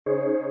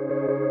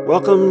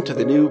Welcome to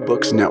the New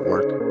Books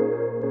Network.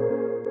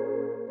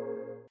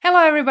 Hello,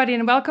 everybody,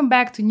 and welcome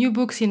back to New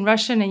Books in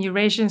Russian and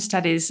Eurasian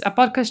Studies, a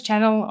podcast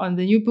channel on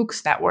the New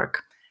Books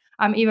Network.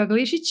 I'm Eva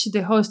Glisic,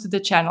 the host of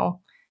the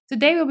channel.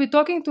 Today, we'll be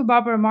talking to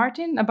Barbara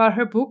Martin about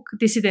her book,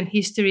 Dissident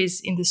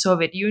Histories in the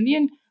Soviet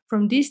Union,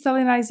 From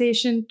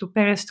De-Stalinization to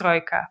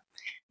Perestroika.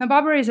 Now,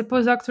 Barbara is a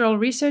postdoctoral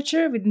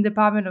researcher within the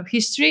Department of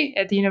History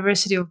at the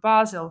University of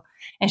Basel,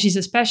 and she's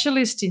a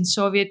specialist in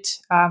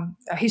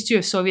history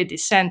of Soviet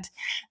descent.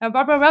 Now,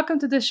 Barbara, welcome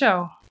to the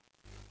show.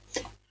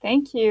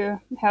 Thank you.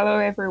 Hello,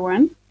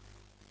 everyone.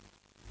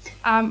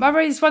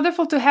 Barbara, it's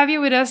wonderful to have you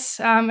with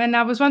us. And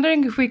I was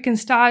wondering if we can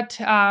start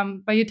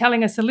by you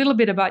telling us a little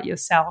bit about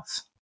yourself.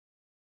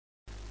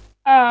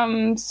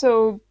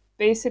 So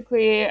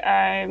basically,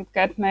 I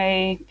got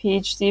my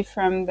PhD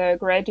from the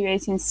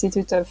Graduate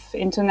Institute of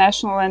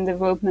International and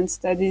Development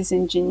Studies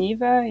in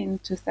Geneva in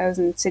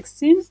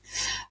 2016.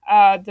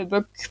 The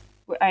book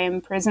I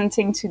am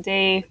presenting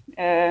today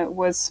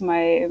was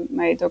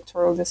my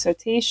doctoral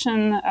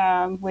dissertation,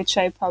 which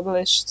I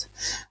published,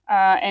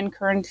 and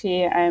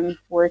currently I'm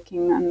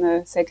working on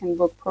the second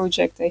book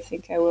project. I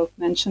think I will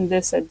mention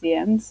this at the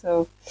end.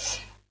 So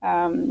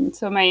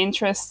my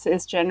interest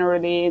is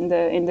generally in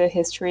the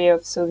history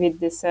of Soviet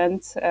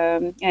descent,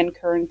 and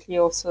currently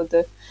also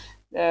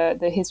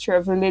the history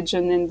of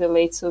religion in the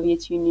late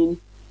Soviet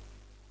Union.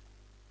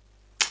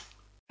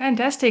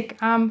 Fantastic.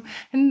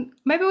 And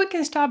maybe we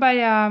can start by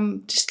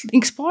just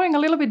exploring a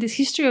little bit this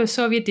history of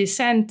Soviet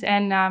descent.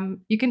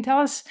 And you can tell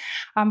us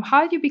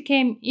how you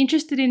became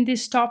interested in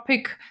this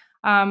topic,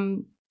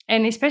 and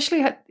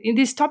especially in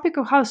this topic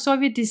of how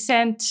Soviet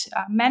descent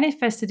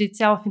manifested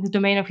itself in the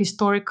domain of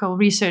historical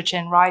research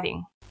and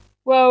writing.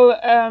 Well,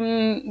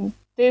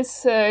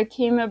 this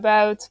came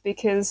about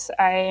because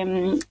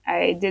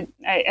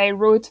I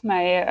wrote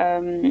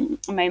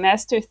my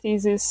master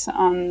thesis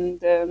on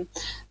the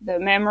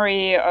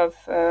memory of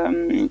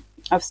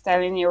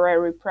Stalin era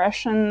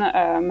repression.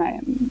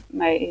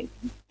 My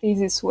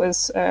thesis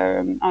was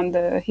on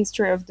the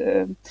history of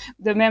the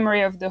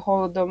memory of the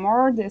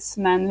Holodomor, this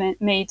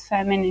man-made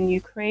famine in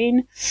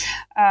Ukraine,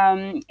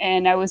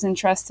 and I was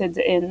interested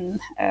in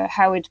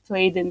how it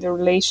played in the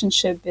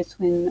relationship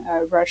between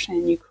Russia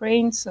and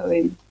Ukraine. So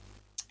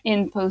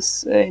in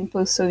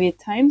post-Soviet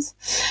times,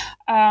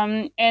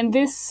 and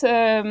this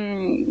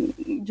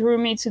drew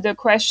me to the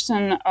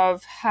question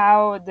of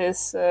how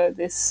this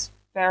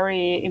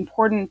very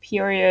important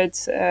period,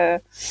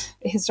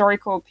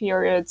 historical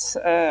period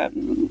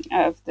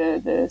of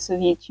the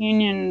Soviet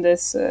Union,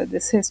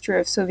 this history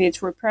of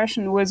Soviet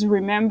repression was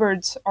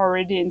remembered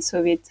already in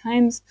Soviet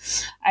times.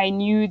 I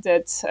knew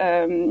that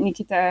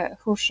Nikita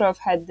Khrushchev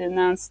had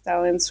denounced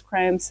Stalin's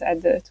crimes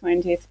at the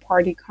 20th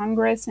Party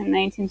Congress in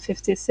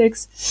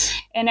 1956,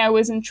 and I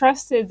was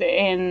interested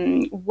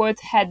in what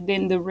had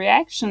been the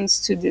reactions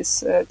to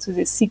this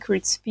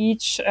secret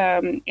speech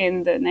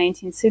in the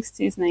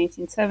 1960s,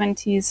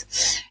 1970s.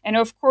 And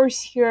of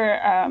course, here,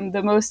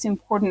 the most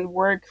important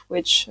work,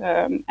 which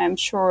I'm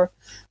sure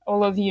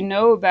all of you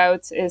know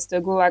about, is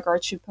the Gulag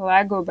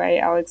Archipelago by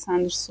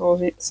Alexander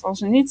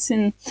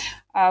Solzhenitsyn,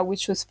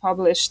 which was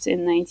published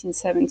in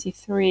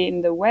 1973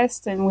 in the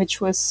West, and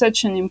which was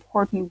such an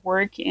important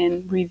work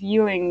in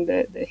revealing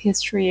the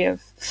history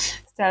of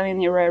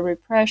Stalin-era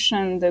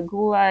repression, the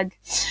Gulag.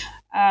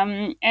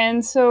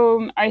 And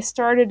so I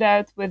started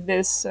out with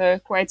this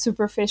quite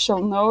superficial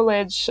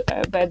knowledge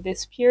about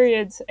this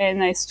period,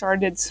 and I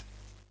started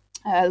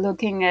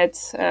looking at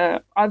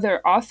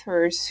other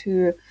authors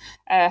who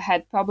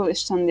had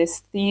published on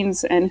these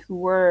themes and who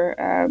were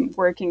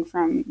working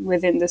from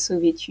within the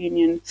Soviet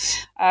Union.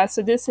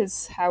 So this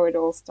is how it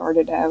all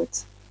started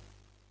out.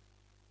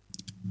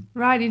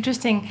 Right,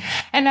 interesting.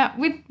 And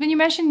when you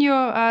mentioned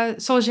your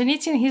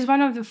Solzhenitsyn, he's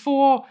one of the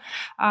four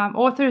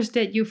authors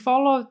that you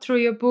follow through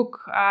your book.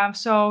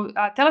 So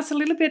tell us a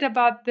little bit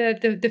about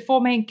the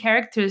four main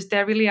characters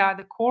that really are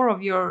the core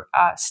of your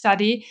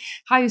study,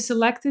 how you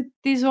selected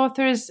these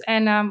authors,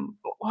 and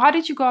how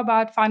did you go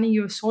about finding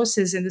your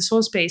sources and the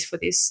source base for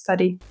this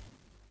study?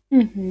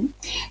 Mm-hmm.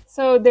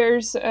 So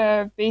there's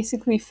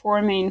basically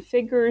four main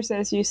figures,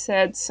 as you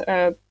said.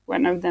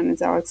 One of them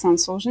is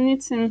Alexander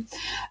Solzhenitsyn.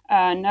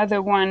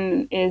 Another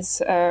one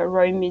is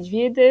Roy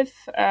Medvedev,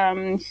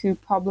 who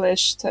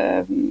published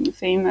a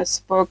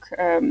famous book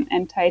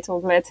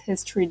entitled Let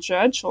History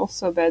Judge,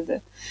 also about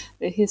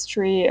the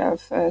history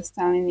of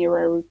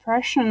Stalin-era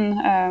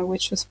repression,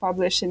 which was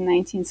published in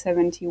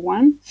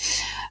 1971.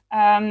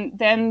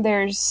 Then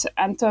there's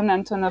Anton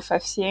Antonov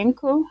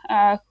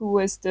Ovsienko, who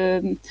was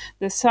the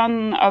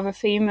son of a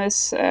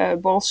famous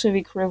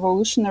Bolshevik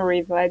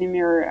revolutionary,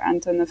 Vladimir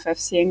Antonov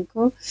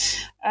Ovsienko.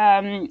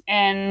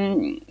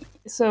 And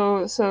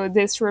so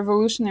this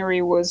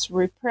revolutionary was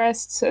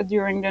repressed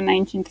during the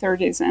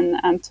 1930s, and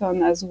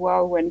Anton as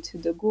well went to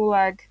the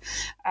Gulag.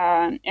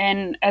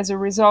 And as a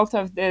result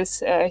of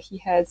this, he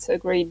had a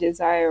great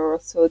desire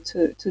also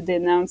to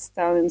denounce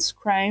Stalin's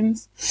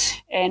crimes.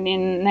 And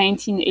in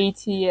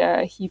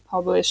 1980, he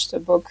published a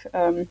book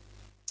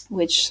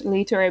which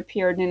later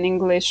appeared in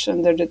English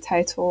under the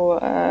title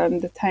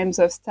The Times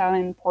of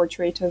Stalin,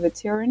 Portrait of a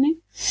Tyranny.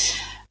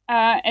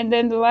 And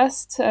then the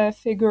last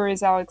figure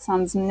is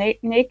Alexander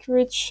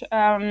Nekrich,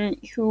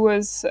 who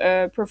was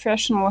a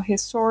professional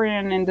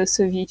historian in the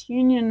Soviet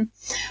Union,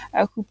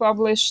 who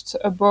published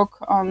a book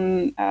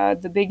on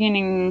the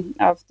beginning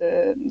of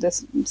the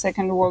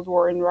Second World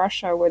War in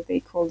Russia, what they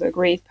call the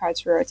Great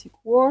Patriotic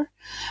War.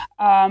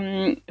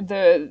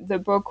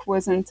 The book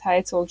was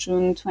entitled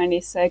June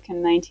 22nd,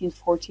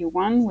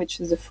 1941, which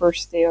is the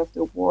first day of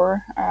the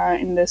war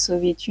in the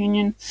Soviet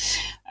Union.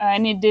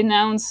 And it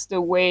denounced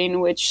the way in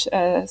which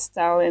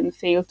Stalin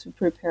failed to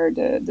prepare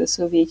the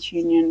Soviet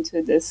Union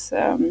to this,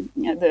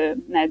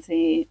 the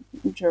Nazi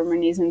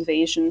Germany's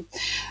invasion.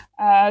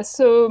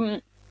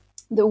 So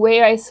the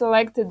way I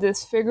selected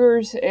these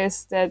figures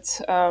is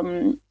that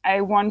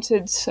I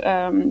wanted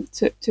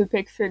to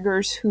pick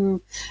figures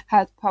who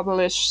had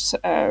published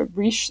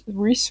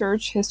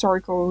research,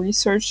 historical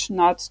research,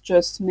 not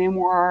just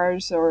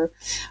memoirs or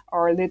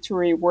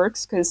literary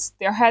works, because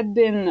there had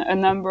been a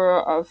number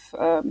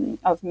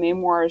of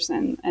memoirs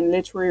and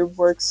literary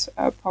works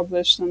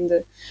published on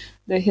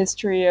the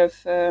history of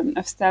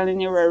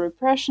Stalin era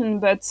repression,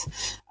 but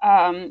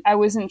I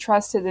was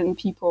interested in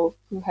people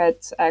who had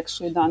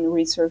actually done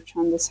research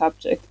on the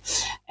subject.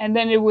 And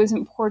then it was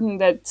important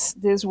that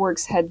these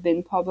works had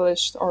been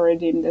published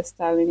already in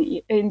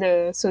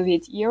the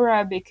Soviet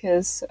era,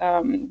 because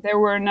there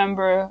were a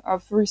number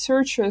of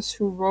researchers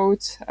who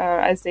wrote,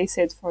 as they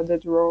said, for the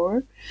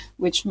drawer,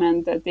 which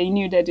meant that they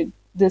knew that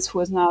this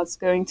was not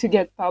going to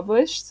get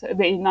published.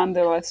 They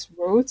nonetheless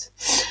wrote.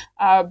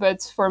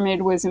 But for me,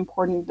 it was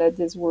important that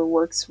these were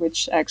works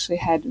which actually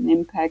had an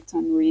impact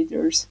on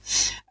readers.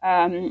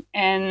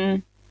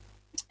 And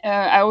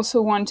I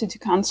also wanted to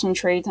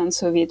concentrate on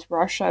Soviet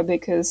Russia,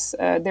 because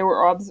there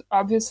were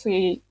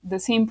obviously the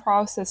same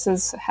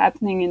processes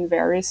happening in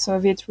various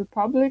Soviet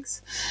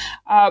republics.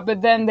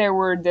 But then there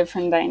were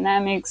different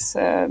dynamics,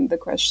 the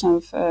question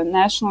of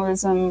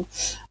nationalism.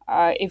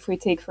 If we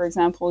take, for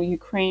example,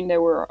 Ukraine,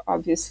 there were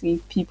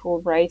obviously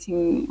people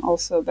writing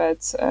also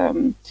about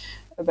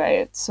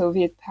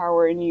Soviet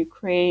power in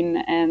Ukraine,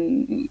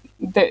 and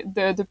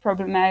the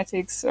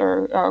problematics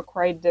are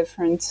quite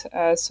different.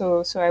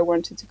 So I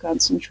wanted to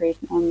concentrate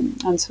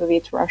on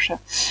Soviet Russia.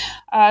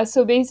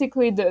 So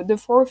basically, the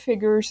four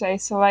figures I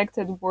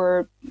selected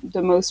were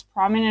the most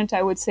prominent,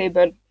 I would say.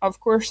 But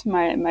of course,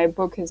 my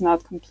book is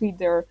not complete.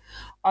 There are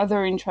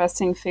other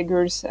interesting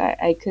figures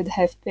I could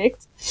have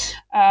picked.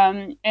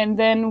 And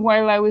then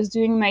while I was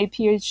doing my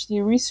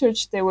PhD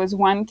research, there was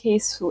one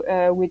case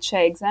which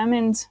I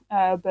examined,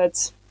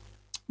 but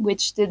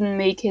which didn't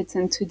make it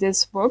into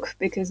this book,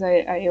 because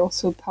I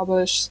also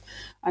published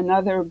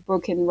another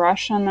book in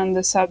Russian on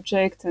the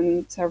subject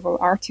and several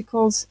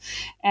articles.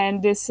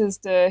 And this is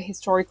the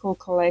historical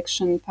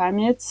collection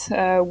Pamyat,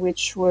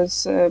 which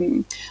was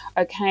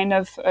a kind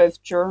of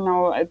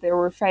journal. There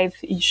were 5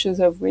 issues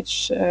of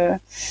which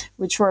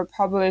were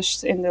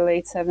published in the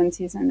late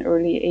 70s and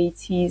early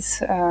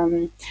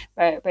 80s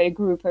by a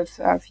group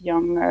of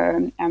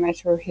young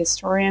amateur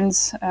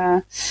historians.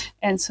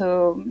 And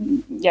so,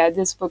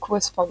 this book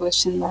was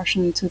published in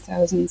Russian in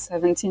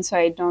 2017, so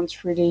I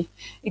don't really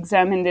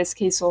examine this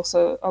case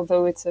also,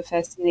 although it's a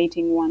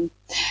fascinating one.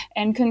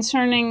 And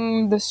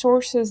concerning the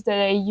sources that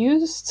I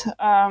used,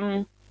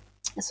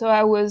 so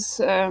I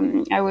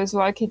was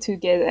lucky to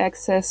get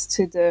access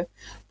to the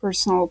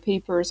personal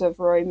papers of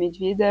Roy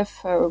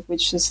Medvedev,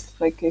 which is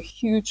like a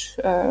huge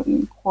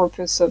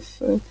corpus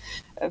of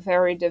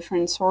very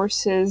different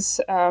sources.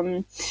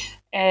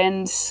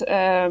 And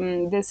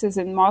this is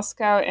in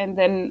Moscow, and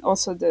then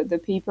also the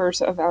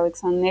papers of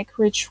Alexander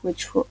Nekrich,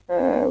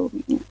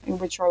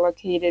 which are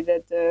located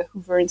at the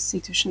Hoover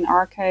Institution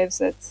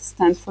archives at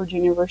Stanford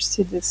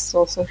University. This is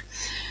also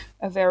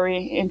a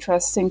very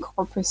interesting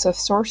corpus of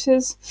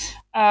sources.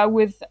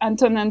 With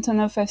Anton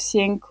Antonov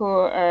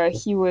Ovsienko,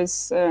 he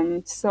was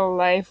still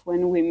alive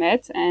when we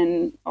met,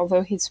 and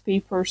although his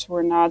papers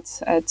were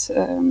not at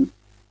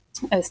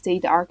a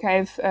state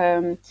archive,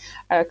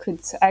 I could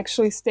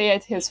actually stay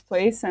at his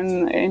place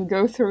and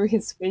go through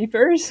his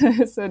papers.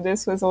 So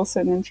this was also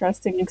an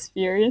interesting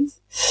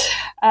experience.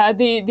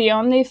 The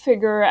only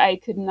figure I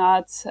could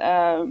not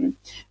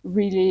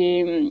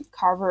really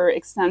cover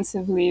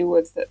extensively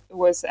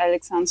was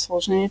Alexander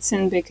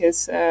Solzhenitsyn,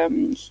 because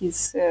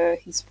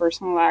his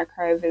personal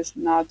archive is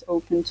not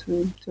open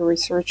to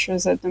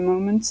researchers at the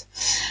moment.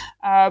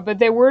 But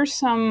there were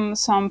some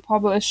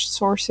published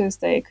sources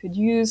that I could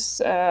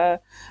use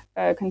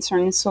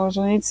concerning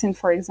Solzhenitsyn.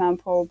 For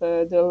example,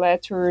 the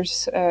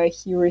letters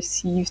he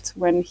received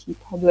when he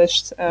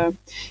published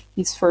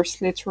his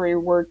first literary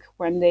work,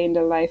 One Day in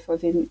the Life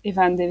of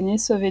Ivan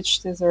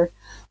Denisovich. These are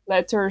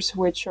letters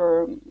which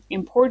are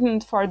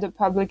important for the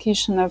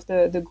publication of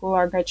the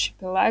Gulag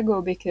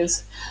Archipelago,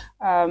 because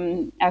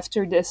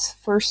after this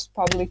first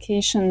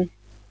publication,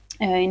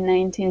 in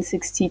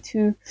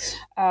 1962,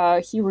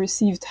 he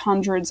received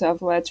hundreds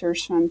of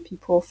letters from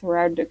people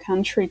throughout the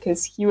country,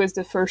 because he was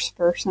the first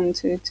person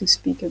to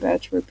speak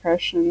about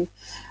repression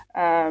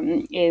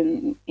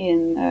in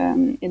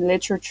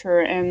literature,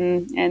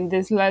 and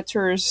these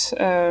letters.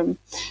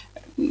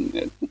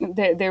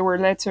 There were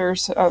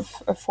letters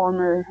of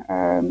former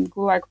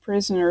Gulag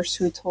prisoners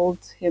who told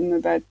him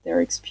about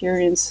their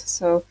experience.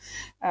 So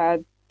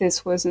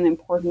this was an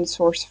important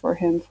source for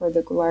him for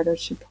the Gulag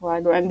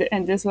Archipelago,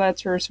 and these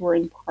letters were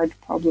in part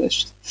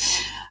published.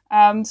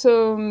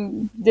 So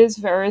these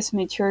various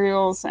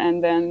materials,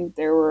 and then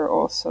there were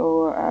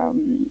also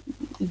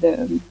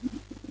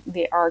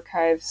the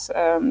archives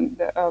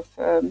of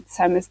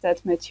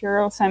samizdat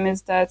material.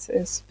 Samizdat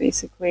is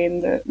basically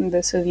in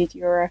the Soviet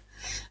era.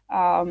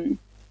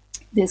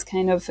 This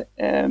kind of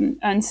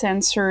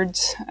uncensored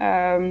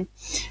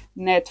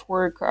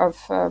network of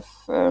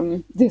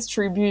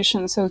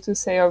distribution, so to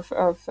say, of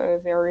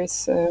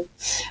various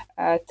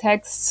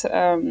texts.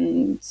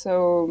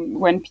 So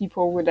when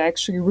people would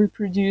actually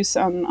reproduce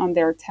on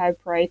their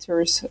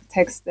typewriters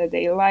texts that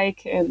they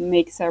like and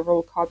make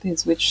several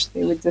copies, which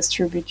they would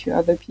distribute to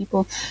other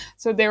people.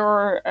 So there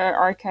were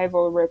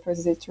archival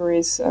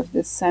repositories of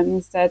this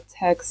samizdat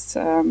text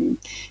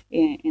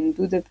in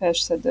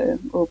Budapest at the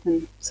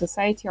Open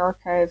Society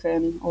Archive,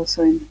 and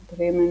also in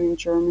Bremen in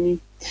Germany.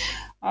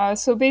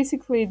 So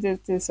basically,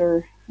 these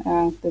are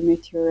the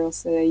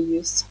materials that I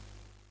used.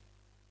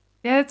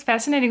 Yeah, that's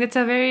fascinating. That's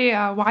a very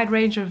wide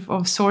range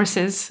of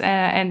sources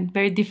and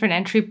very different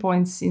entry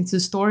points into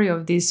the story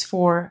of these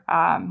four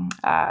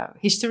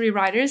history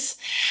writers.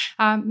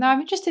 Now,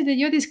 I'm interested in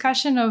your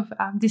discussion of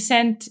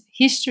dissent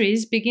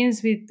histories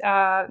begins with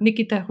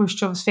Nikita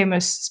Khrushchev's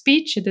famous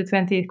speech at the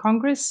 20th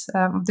Congress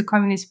of the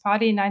Communist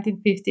Party in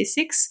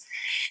 1956.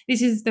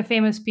 This is the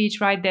famous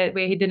speech, right,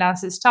 where he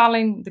denounces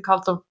Stalin, the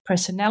cult of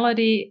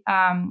personality,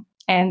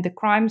 and the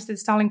crimes that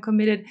Stalin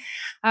committed.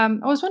 I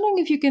was wondering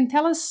if you can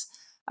tell us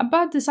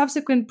about the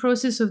subsequent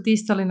process of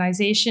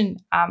de-Stalinization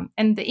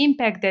and the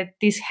impact that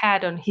this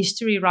had on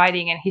history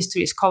writing and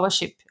history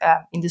scholarship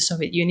in the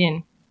Soviet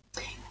Union.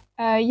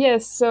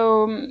 Yes,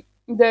 so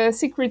the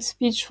secret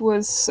speech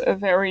was a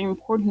very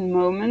important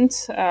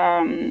moment.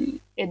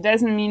 It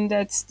doesn't mean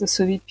that the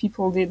Soviet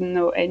people didn't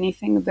know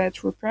anything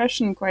about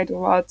repression. Quite a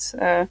lot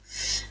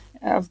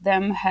of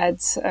them had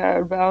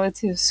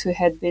relatives who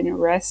had been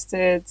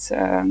arrested,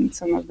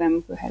 some of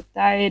them who had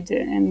died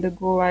in the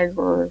Gulag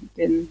or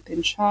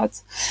been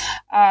shot.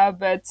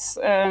 But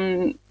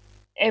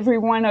every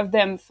one of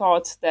them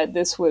thought that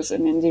this was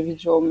an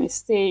individual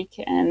mistake,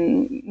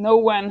 and no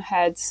one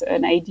had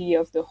an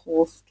idea of the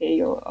whole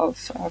scale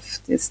of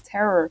this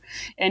terror.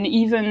 And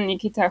even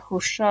Nikita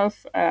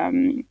Khrushchev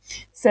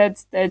said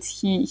that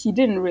he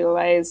didn't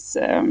realize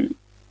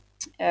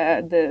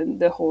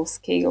the whole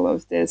scale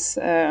of this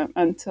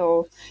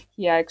until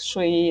he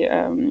actually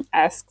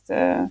asked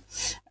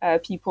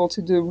people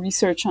to do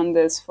research on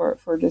this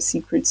for the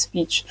secret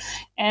speech.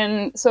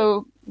 And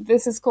so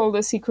this is called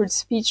a secret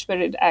speech, but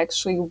it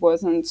actually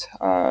wasn't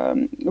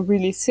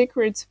really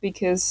secret,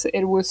 because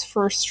it was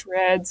first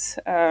read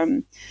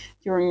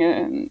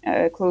during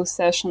a closed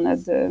session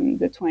at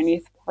the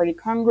 20th Party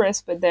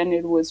Congress, but then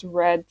it was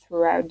read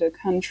throughout the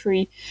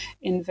country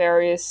in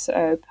various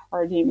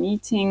party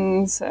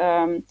meetings,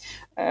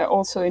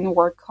 also in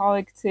work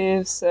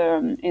collectives,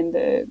 in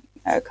the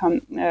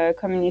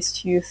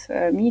communist youth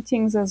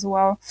meetings as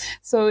well.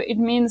 So it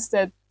means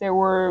that there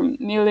were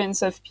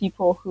millions of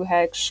people who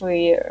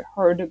actually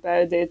heard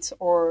about it,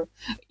 or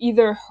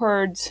either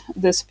heard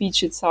the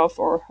speech itself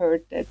or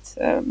heard that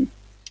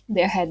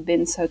there had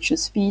been such a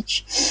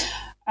speech.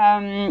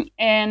 By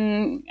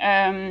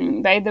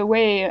the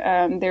way,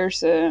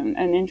 there's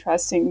an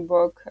interesting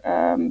book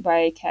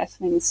by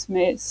Kathleen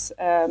Smith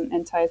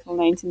entitled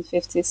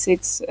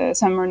 1956,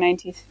 Summer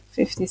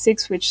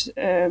 1956, which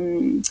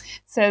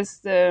says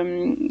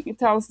it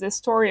tells the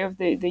story of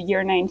the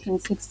year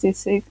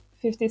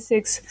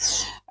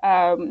 1956,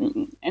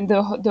 and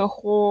the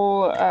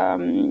whole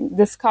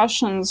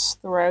discussions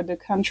throughout the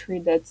country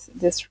that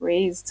this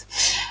raised.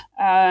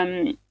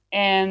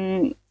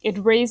 And it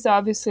raised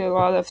obviously a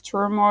lot of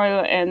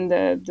turmoil, and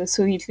the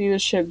Soviet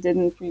leadership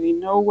didn't really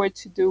know what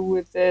to do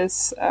with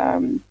this,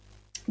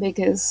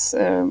 because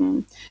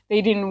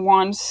they didn't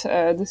want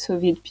the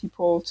Soviet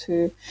people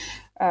to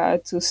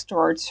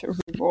start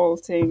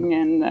revolting,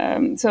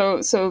 and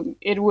so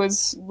it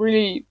was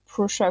really,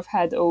 Khrushchev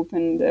had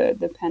opened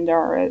the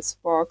Pandora's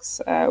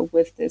box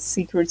with this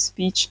secret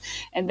speech,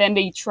 and then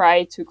they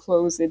tried to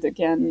close it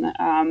again.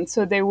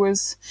 So there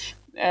was.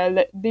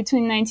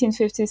 Between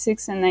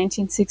 1956 and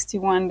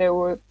 1961, there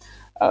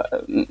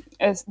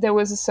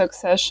was a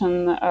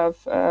succession of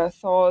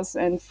thaws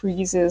and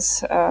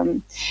freezes,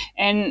 and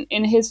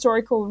in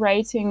historical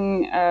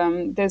writing,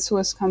 this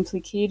was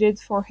complicated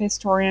for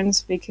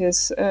historians,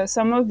 because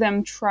some of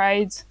them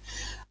tried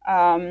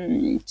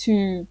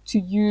to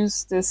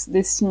use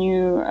this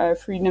new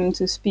freedom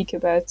to speak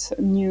about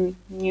new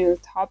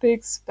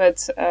topics,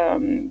 but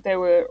there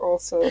were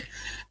also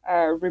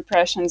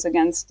repressions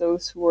against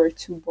those who were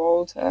too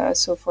bold.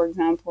 So, for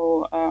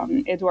example,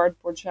 Eduard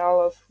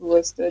Bordjalov, who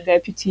was the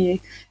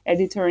deputy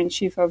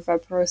editor-in-chief of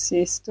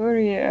Vaprosy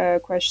Istorii,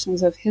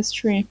 Questions of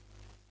History,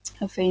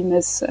 a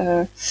famous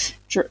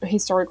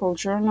historical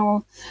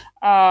journal,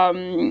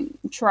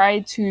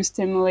 tried to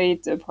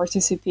stimulate the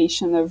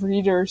participation of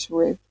readers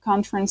with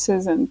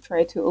conferences and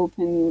try to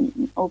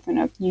open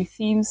up new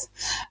themes.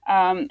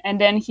 And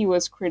then he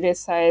was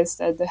criticized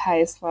at the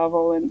highest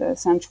level in the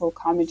Central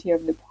Committee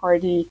of the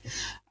party,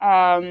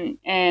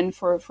 and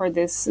for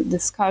these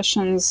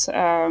discussions,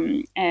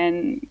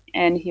 and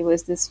he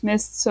was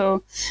dismissed.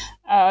 So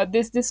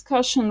this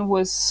discussion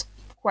was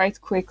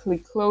quite quickly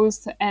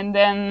closed, and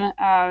then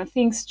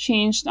things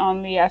changed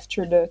only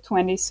after the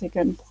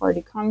 22nd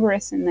Party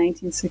Congress in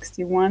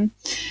 1961,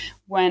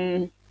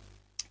 when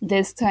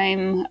this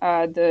time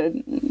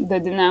the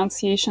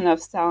denunciation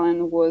of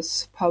Stalin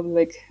was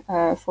public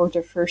for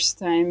the first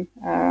time,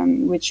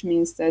 which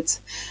means that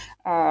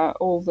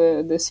all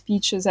the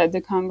speeches at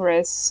the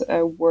Congress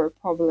were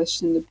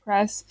published in the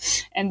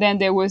press. And then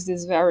there was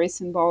this very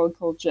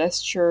symbolical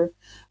gesture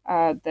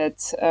that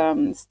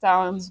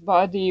Stalin's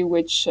body,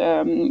 which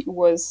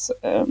was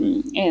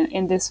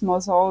in this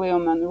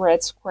mausoleum on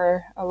Red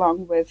Square,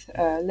 along with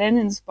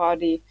Lenin's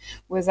body,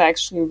 was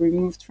actually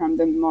removed from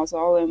the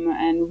mausoleum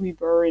and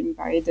reburied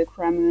by the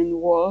Kremlin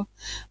wall.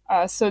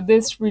 So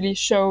this really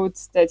showed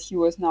that he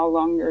was no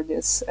longer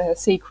this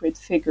sacred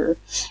figure.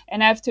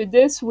 And after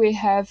this, we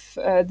have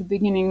the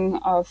beginning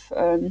of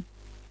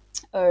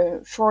a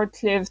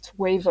short-lived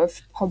wave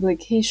of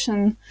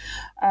publication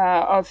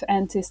of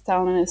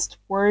anti-Stalinist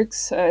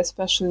works,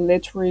 especially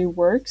literary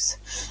works.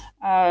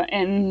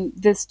 And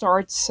this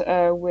starts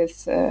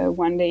with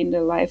One Day in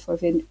the Life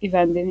of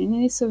Ivan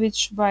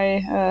Denisovich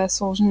by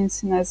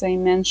Solzhenitsyn, as I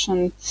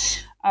mentioned.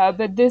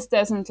 But this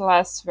doesn't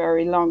last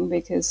very long,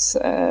 because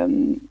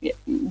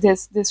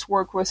this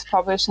work was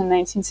published in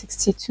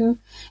 1962,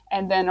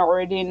 and then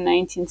already in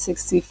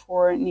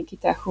 1964,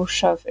 Nikita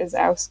Khrushchev is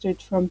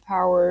ousted from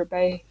power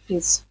by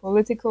his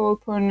political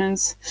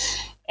opponents,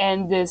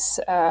 and this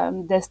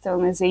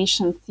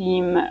de-Stalinization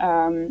theme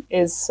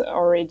is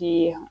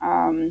already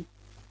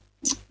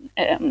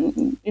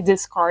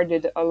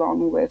discarded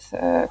along with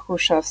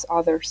Khrushchev's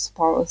other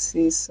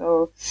policies.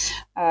 So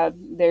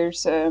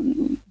there's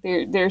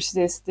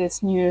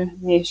this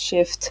new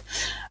shift.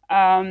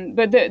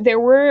 But there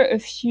were a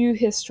few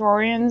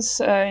historians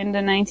in the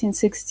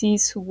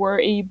 1960s who were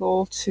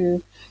able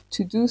to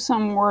do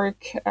some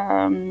work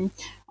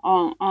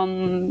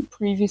on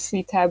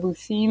previously taboo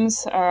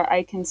themes.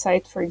 I can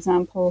cite, for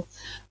example,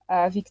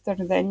 Viktor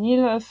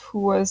Danilov, who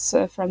was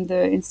from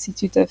the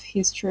Institute of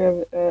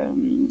History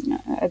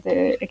at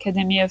the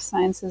Academy of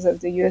Sciences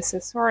of the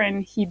USSR,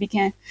 and he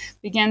began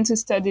to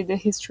study the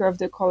history of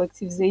the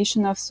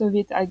collectivization of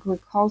Soviet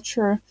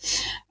agriculture.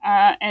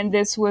 And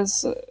this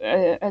was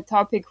a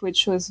topic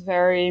which was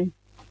very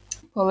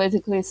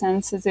politically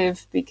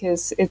sensitive,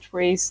 because it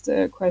raised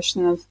the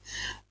question of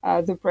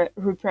the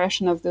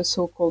repression of the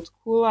so-called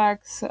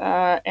kulaks,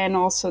 and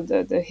also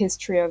the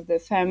history of the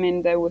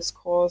famine that was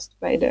caused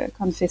by the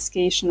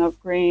confiscation of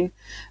grain,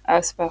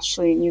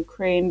 especially in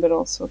Ukraine, but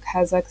also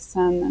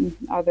Kazakhstan and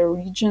other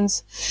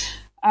regions.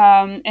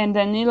 And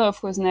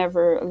Danilov was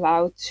never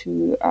allowed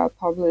to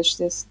publish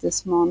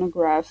this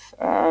monograph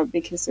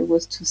because it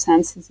was too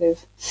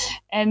sensitive.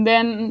 And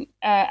then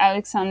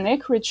Alexander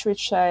Nekrich,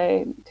 which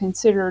I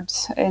considered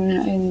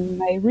in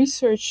my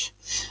research,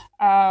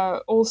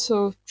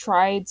 also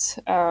tried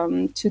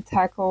to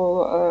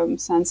tackle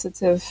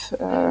sensitive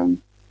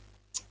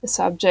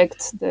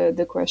subject,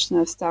 the question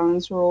of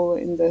Stalin's role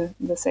in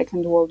the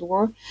Second World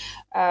War.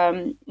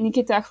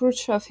 Nikita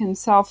Khrushchev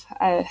himself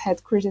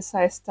had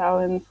criticized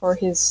Stalin for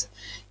his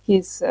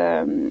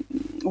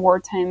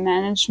wartime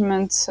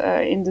management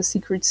in the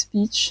secret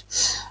speech.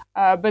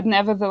 But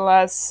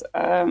nevertheless,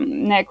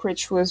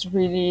 Nekrich was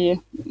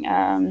really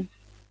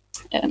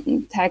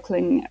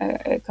tackling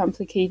a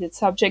complicated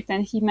subject,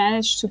 and he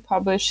managed to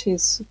publish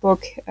his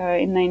book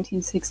in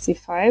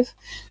 1965,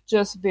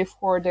 just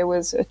before there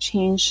was a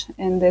change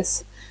in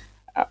this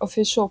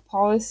official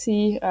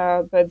policy,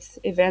 but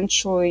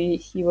eventually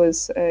he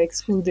was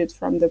excluded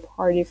from the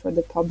party for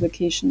the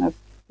publication of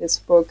this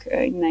book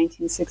in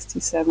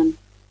 1967.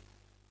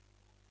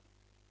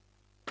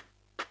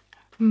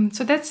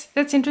 So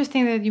that's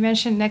interesting that you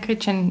mentioned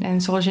Nekrich and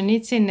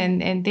Solzhenitsyn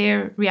and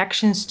their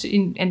reactions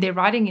to and their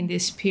writing in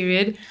this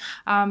period.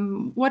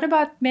 What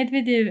about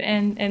Medvedev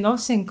and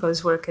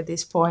Ovsenko's work at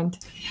this point?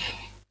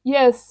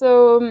 Yes,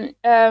 so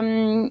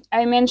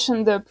I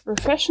mentioned the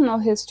professional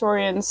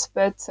historians,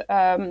 but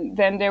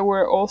then there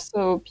were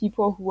also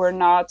people who were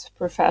not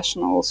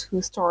professionals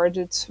who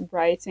started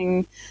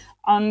writing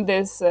on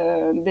this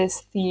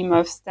theme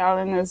of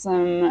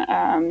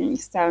Stalinism,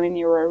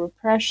 Stalin-era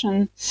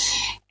repression.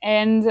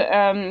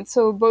 And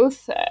so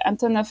both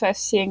Antonov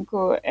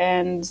Ovsenko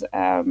and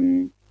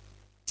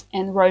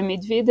Roy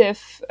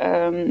Medvedev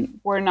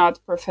were not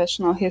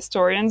professional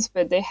historians,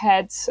 but they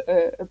had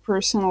a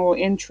personal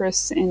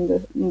interest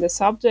in the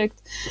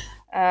subject.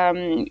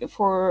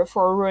 For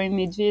Roy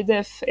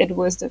Medvedev, it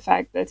was the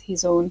fact that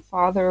his own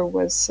father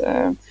was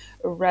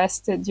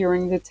arrested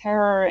during the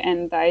terror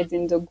and died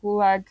in the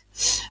Gulag.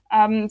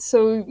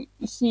 So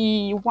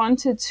he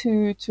wanted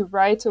to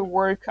write a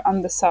work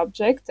on the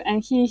subject,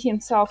 and he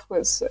himself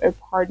was a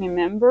party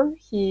member.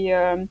 He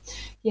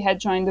had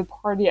joined the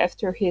party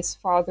after his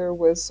father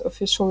was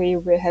officially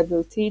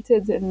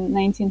rehabilitated in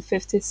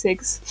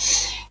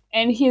 1956.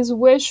 And his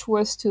wish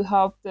was to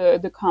help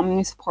the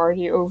Communist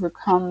Party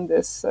overcome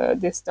this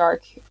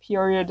dark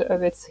period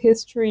of its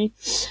history,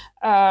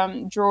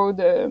 draw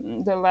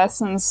the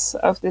lessons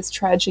of these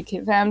tragic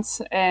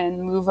events,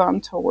 and move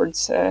on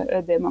towards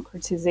a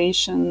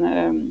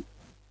democratization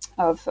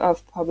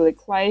of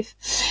public life.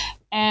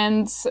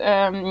 And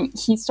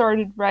he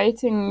started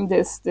writing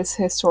this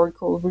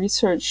historical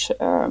research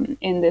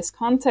in this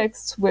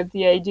context with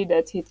the idea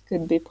that it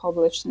could be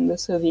published in the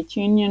Soviet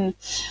Union.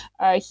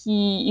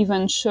 He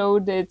even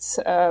showed it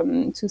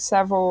to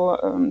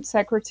several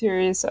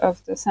secretaries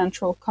of the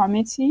Central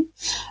Committee.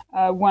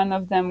 One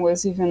of them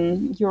was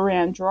even Yuri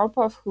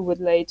Andropov, who would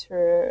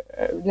later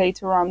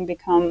on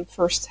become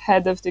first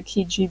head of the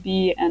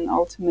KGB and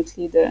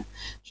ultimately the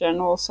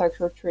General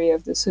Secretary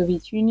of the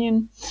Soviet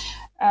Union.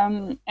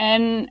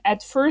 And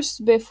at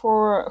first,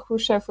 before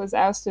Khrushchev was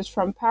ousted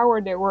from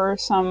power, there were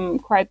some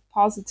quite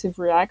positive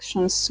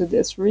reactions to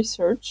this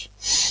research.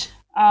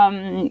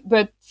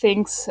 But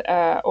things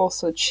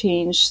also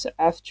changed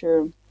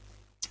after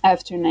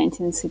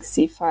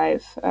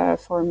 1965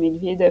 for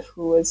Medvedev,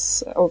 who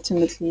was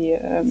ultimately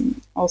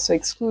also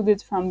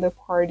excluded from the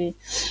party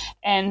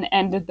and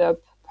ended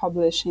up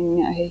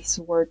publishing his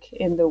work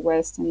in the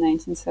West in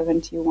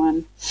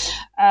 1971.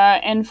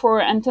 And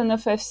for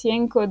Antonov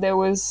Evsienko, there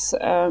was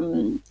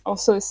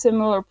also a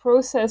similar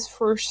process.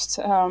 First,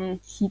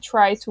 he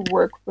tried to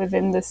work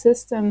within the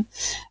system.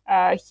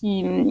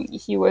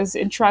 He was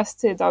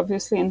interested,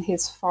 obviously, in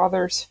his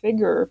father's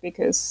figure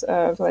because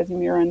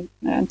Vladimir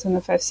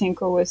Antonov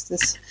Evsienko was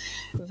this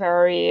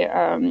very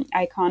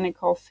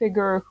iconical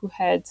figure who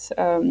had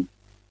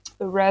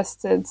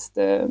arrested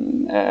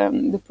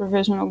the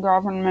provisional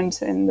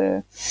government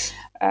in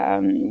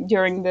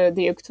during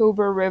the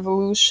October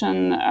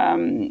Revolution.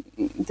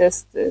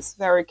 This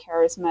very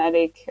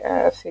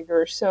charismatic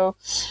figure. So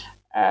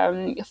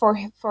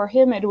for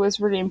him, it was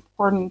really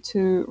important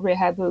to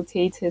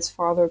rehabilitate his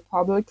father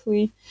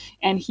publicly,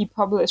 and he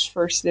published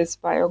first this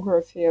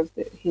biography of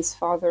his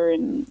father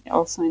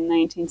also in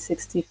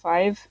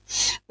 1965.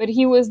 But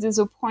he was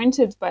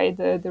disappointed by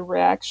the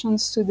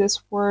reactions to this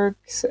work.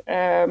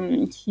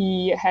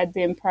 He had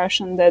the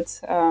impression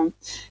that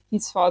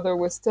his father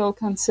was still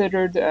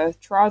considered a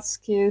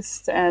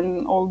Trotskyist,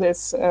 and all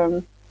this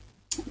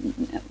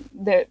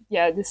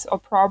this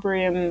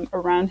opprobrium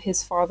around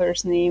his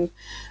father's name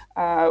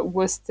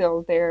was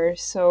still there.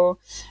 So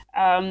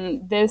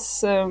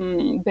this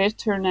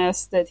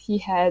bitterness that he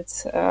had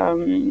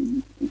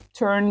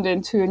turned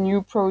into a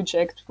new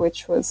project,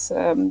 which was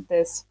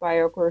this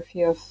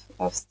biography of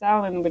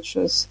Stalin, which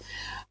was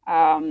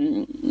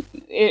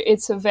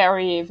it's a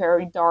very,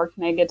 very dark,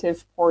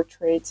 negative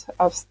portrait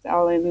of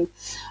Stalin,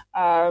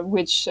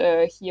 which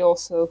he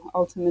also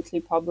ultimately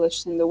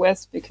published in the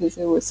West because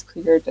it was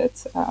clear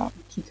that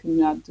he could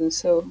not do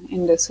so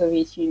in the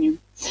Soviet Union.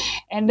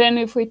 And then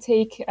if we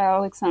take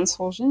Alexander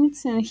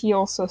Solzhenitsyn, he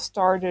also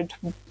started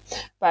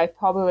by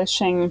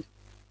publishing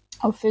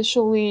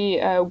officially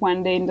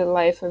One Day in the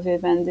Life of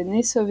Ivan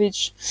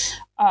Denisovich,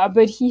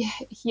 but he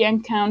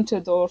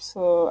encountered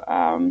also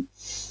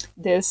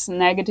this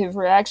negative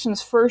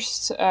reactions.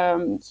 First,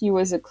 he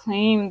was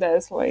acclaimed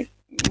as like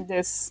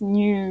this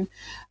new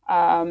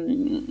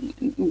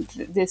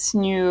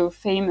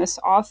famous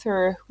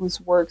author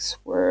whose works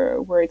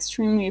were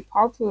extremely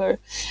popular,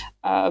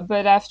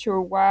 but after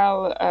a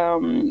while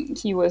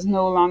he was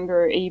no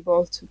longer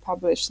able to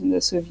publish in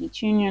the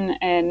Soviet Union,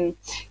 and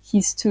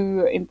his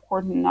two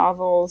important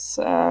novels,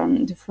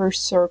 The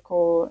First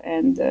Circle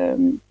and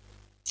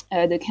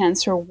The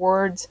Cancer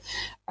Ward,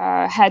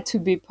 had to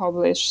be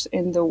published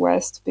in the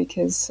West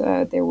because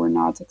they were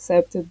not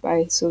accepted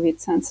by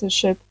Soviet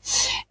censorship.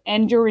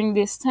 And during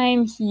this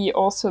time, he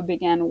also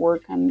began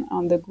work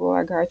on the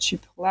Gulag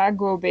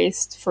Archipelago,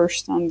 based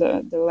first on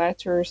the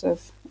letters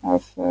of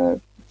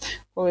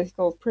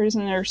political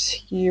prisoners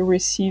he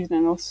received,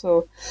 and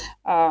also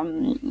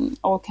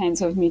all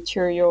kinds of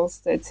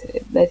materials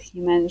that he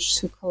managed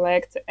to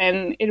collect.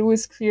 And it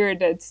was clear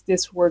that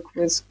this work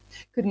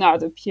could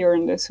not appear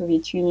in the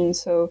Soviet Union,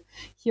 so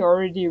he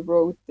already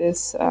wrote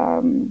this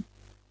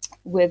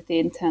with the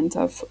intent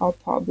of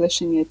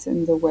publishing it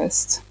in the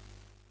West.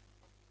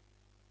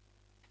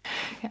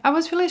 I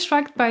was really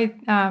struck by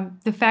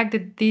the fact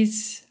that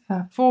these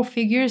four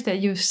figures that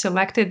you've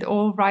selected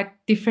all write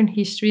different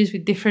histories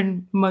with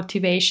different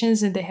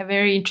motivations, and they have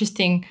very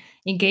interesting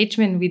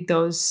engagement with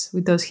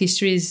those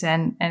histories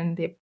and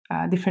the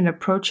different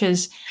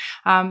approaches.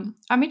 I'm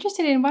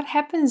interested in what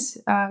happens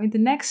in the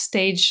next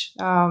stage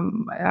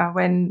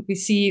when we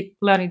see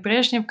Leonid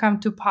Brezhnev come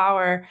to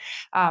power.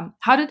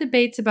 How do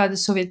debates about the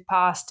Soviet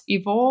past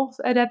evolve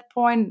at that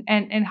point,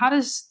 and how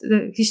does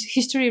the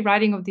history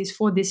writing of these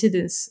four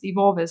dissidents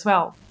evolve as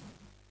well?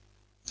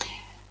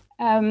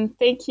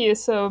 Thank you.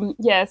 So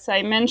yes,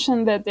 I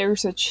mentioned that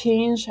there's a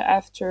change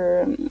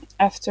after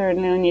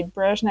Leonid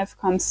Brezhnev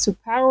comes to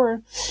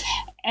power,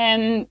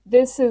 and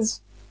this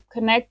is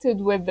connected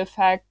with the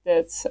fact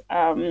that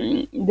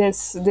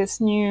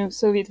this new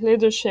Soviet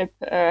leadership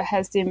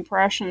has the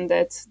impression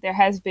that there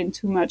has been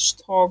too much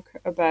talk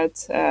about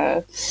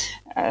the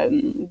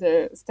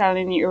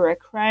Stalin era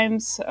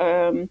crimes,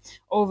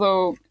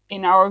 although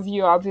in our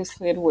view,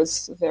 obviously, it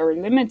was very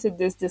limited,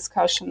 this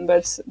discussion,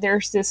 but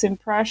there's this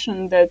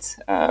impression that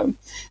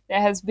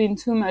there has been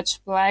too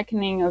much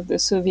blackening of the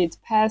Soviet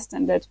past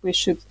and that we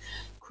should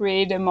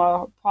create a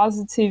more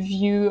positive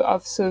view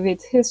of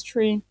Soviet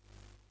history.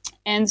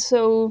 And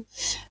so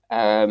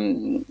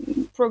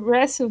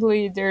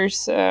progressively,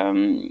 there's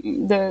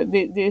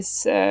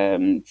these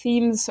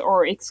themes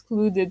are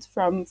excluded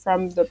from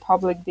the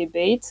public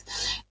debate,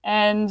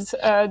 and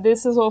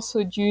this is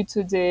also due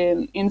to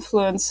the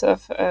influence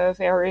of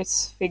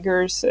various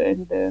figures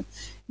in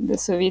the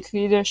Soviet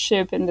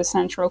leadership and the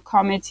Central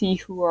Committee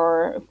who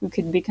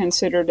could be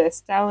considered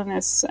as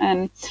Stalinists.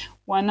 And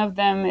one of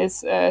them is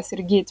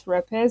Sergei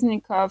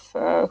Trapeznikov,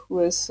 who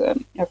was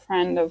a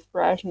friend of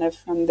Brezhnev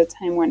from the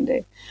time when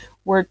they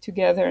worked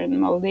together in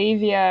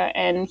Moldavia,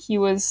 and he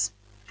was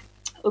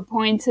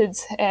appointed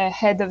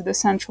head of the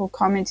Central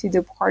Committee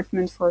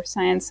Department for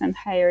Science and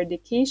Higher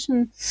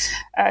Education.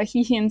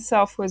 He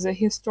himself was a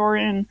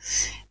historian,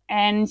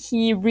 and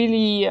he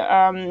really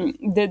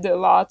did a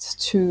lot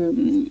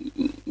to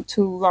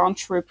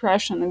launch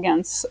repression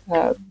against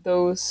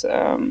those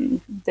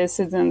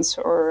dissidents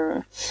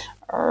or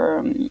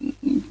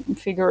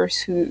figures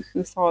who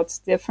thought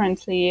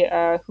differently,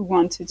 who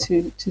wanted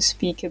to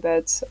speak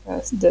about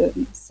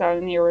the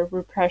Stalin era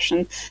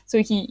repression.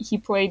 So he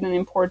played an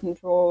important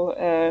role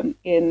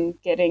in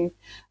getting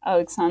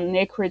Alexander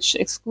Nekrich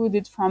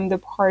excluded from the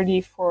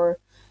party for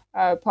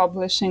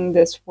publishing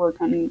this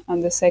work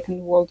on the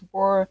Second World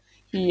War.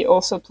 He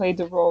also played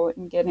a role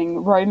in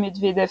getting Roy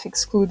Medvedev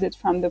excluded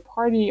from the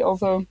party,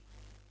 although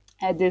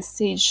at this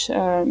stage,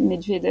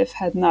 Medvedev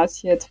had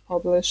not yet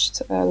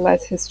published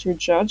Let History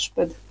Judge,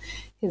 but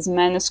his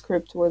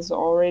manuscript was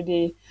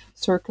already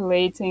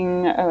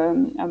circulating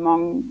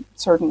among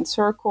certain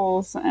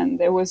circles, and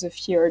there was a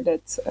fear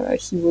that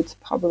he would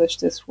publish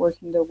this work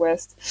in the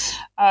West.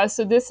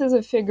 So this is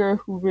a figure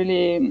who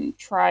really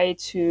tried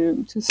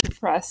to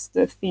suppress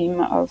the theme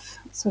of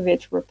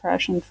Soviet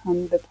repression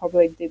from the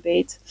public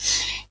debate.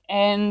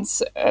 And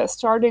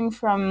starting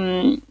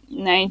from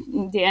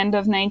the end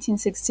of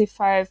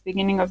 1965,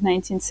 beginning of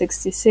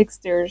 1966,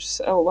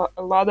 there's a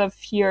lot of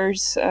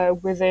fears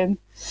within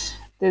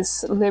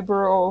this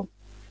liberal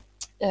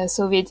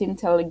Soviet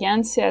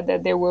intelligentsia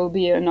that there will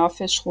be an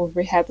official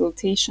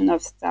rehabilitation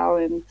of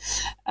Stalin.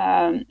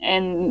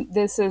 And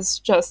this is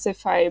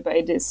justified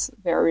by these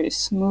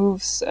various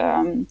moves.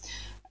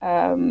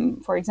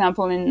 For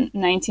example, in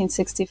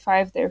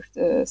 1965, there's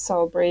the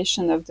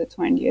celebration of the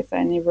 20th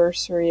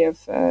anniversary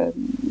of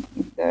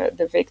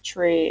the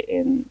victory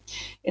in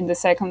the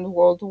Second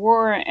World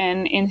War.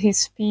 And in his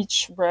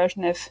speech,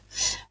 Brezhnev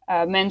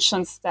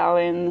mentioned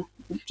Stalin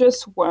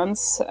just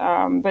once,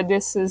 but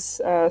this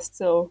is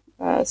still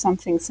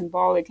something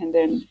symbolic, and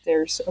then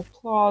there's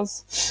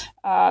applause.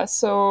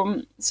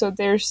 So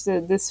there's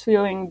this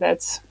feeling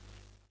that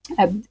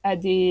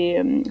at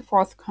the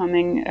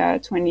forthcoming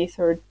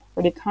 23rd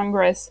Party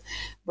Congress,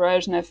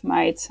 Brezhnev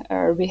might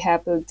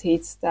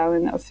rehabilitate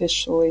Stalin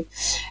officially.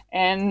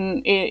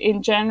 And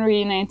in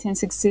January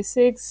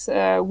 1966,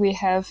 we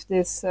have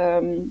this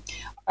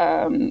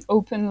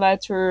open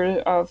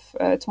letter of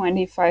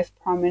 25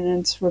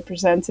 prominent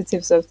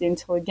representatives of the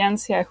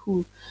intelligentsia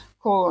who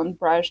call on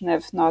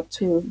Brezhnev not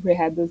to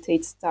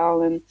rehabilitate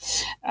Stalin.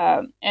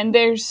 And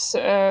there's,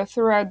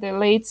 throughout the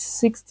late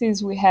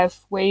 60s, we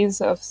have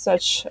waves of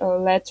such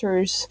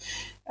letters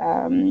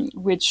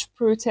which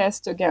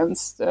protest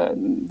against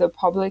the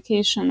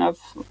publication of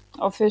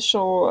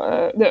official,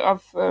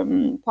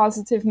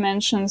 positive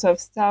mentions of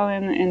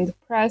Stalin in the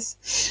press.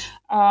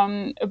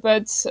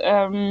 But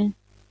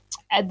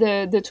at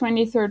the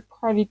 23rd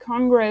Party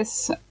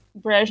Congress,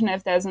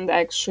 Brezhnev doesn't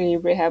actually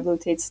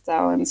rehabilitate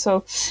Stalin.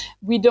 So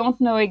we don't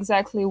know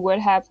exactly what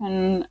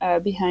happened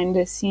behind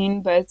the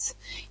scene, but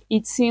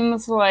it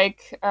seems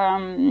like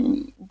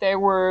there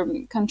were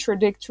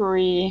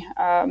contradictory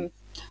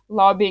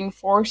lobbying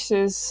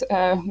forces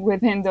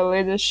within the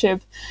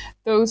leadership,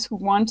 those who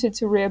wanted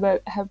to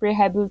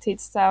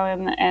rehabilitate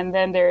Stalin, and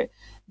then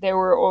there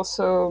were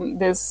also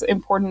these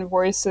important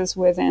voices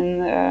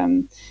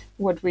within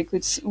what we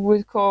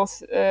would call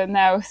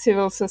now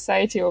civil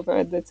society, although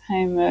at the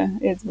time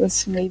it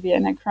was maybe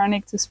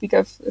anachronic to speak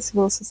of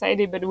civil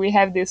society, but we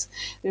have these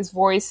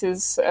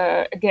voices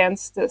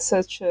against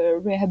such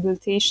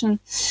rehabilitation.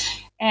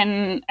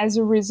 And as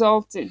a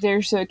result,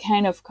 there's a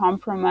kind of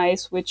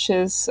compromise, which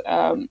is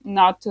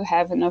not to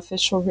have an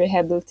official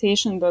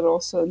rehabilitation, but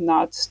also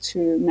not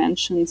to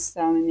mention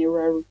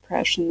Stalin-era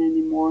repression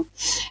anymore.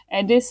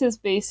 And this is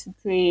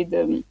basically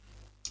the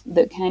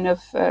kind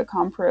of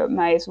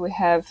compromise we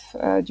have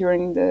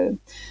during the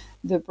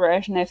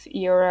Brezhnev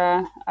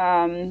era.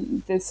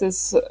 This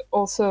is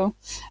also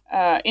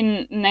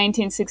in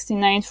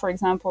 1969, for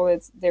example.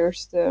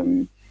 There's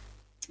the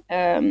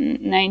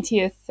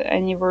 90th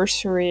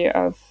anniversary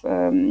of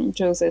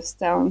Joseph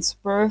Stalin's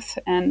birth,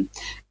 and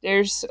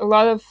there's a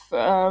lot of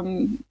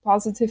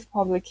positive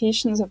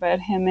publications about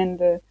him in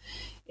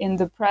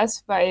the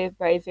press by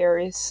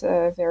various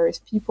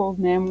people,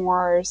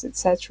 memoirs,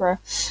 etc.,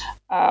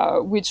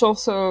 which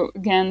also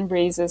again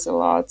raises a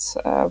lot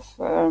of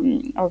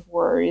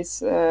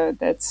worries,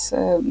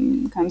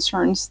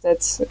 concerns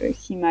that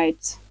he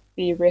might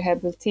be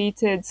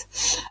rehabilitated,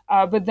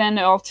 but then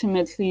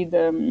ultimately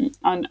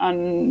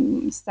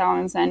on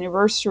Stalin's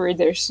anniversary,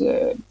 there's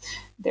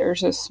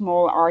a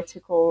small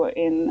article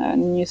in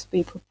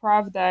newspaper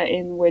Pravda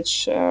in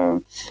which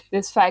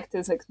this fact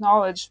is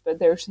acknowledged, but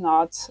there's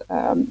not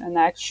an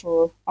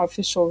actual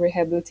official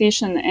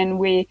rehabilitation. And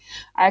we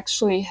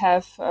actually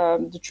have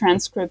the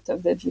transcript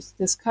of the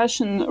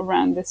discussion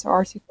around this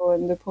article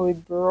in the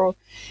Politburo,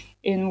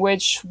 in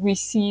which we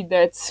see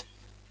that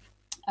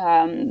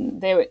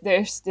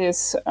there's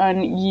this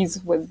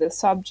unease with the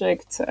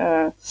subject,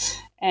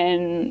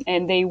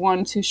 and they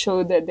want to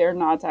show that they're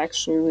not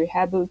actually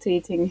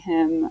rehabilitating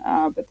him,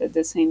 but at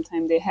the same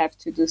time they have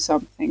to do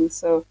something.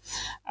 So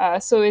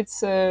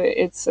it's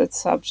a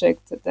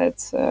subject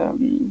that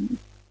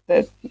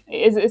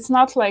it's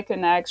not like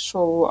an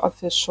actual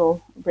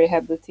official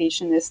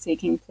rehabilitation is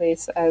taking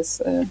place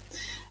as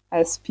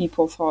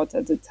people thought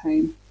at the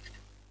time.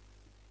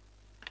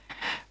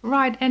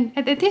 Right, and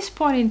at this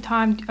point in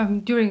time,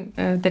 during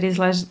that is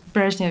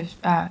Brezhnev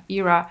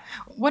era,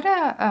 what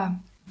are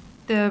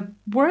the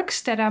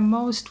works that are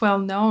most well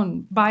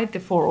known by the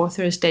four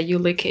authors that you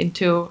look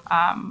into,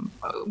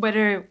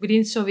 whether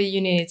within Soviet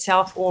Union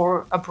itself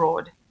or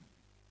abroad?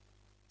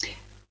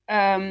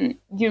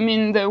 You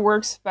mean the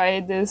works by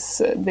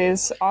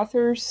these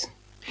authors?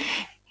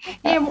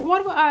 Yeah,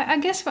 I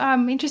guess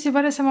I'm interested.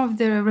 What are some of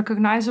the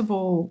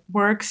recognizable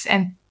works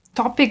and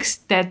topics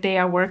that they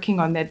are working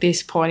on at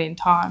this point in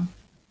time?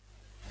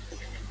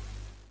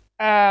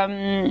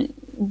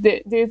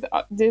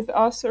 These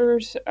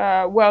authors,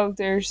 well,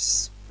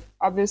 there's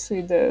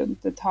obviously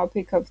the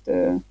topic of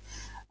the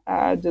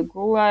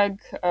Gulag,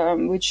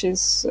 which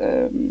is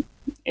in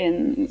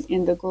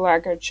the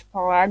Gulag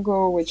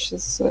archipelago, which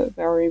is a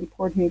very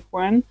important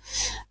one.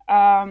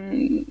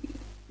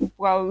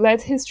 Well,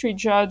 Let History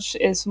Judge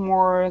is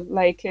more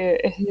like a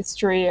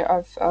history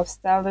of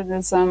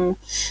Stalinism.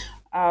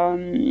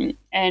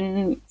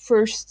 And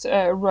first,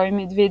 Roy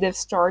Medvedev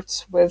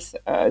starts with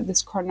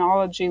this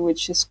chronology,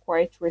 which is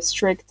quite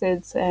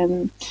restricted,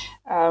 and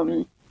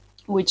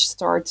which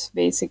starts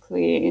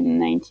basically in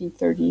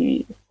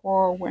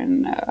 1934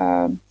 when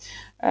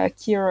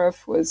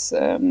Kirov was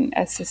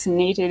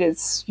assassinated.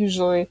 It's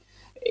usually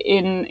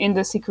in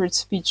the secret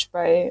speech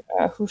by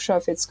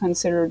Khrushchev, it's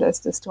considered as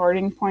the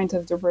starting point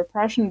of the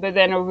repression. But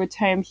then over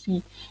time,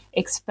 he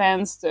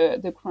expands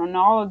the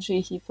chronology.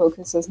 He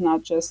focuses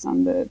not just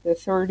on the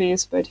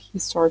 30s, but he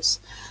starts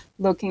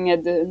looking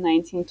at the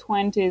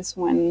 1920s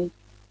when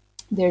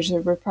there's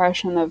a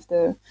repression of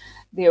the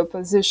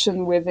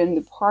opposition within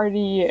the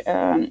party.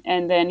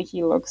 And then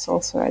he looks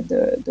also at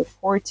the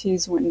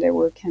 40s when there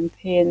were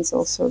campaigns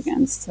also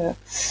against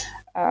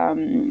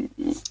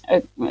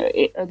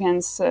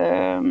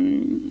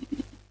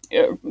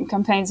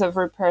campaigns of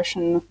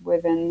repression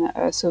within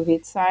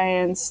Soviet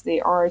science,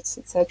 the arts,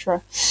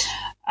 etc.,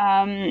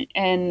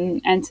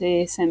 and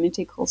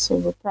anti-Semitic also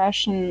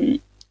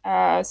repression.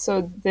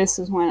 So this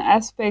is one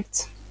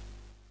aspect.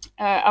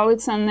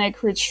 Alexander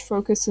Nekrich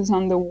focuses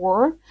on the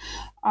war,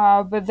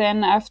 but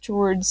then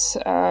afterwards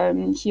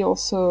he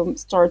also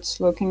starts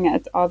looking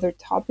at other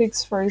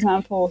topics. For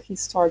example, he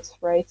starts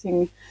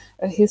writing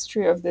a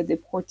history of the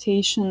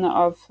deportation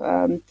of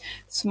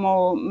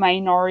small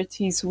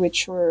minorities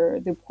which were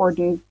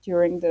deported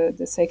during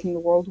the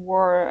Second World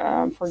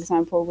War. For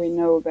example, we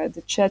know about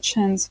the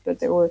Chechens, but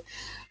there were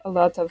a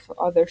lot of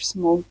other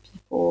small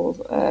people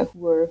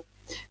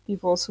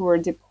who were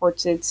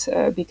deported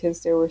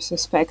because they were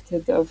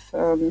suspected of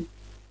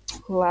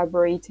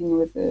collaborating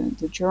with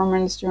the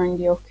Germans during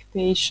the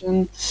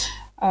occupation,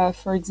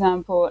 for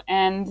example.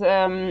 And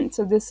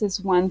so this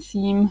is one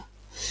theme.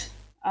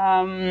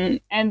 And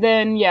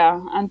then,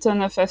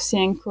 Antonov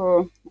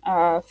Ovsienko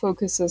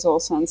focuses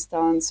also on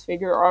Stalin's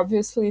figure.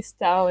 Obviously,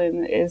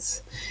 Stalin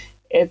is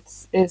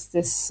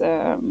this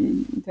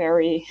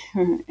very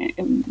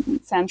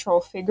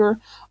central figure.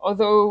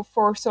 Although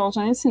for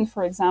Solzhenitsyn,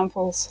 for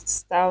example,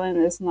 Stalin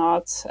is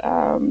not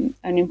an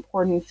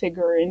important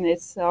figure in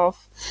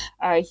itself.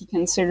 He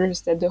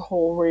considers that the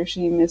whole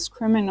regime is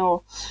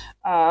criminal,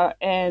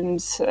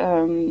 and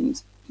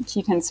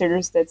he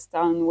considers that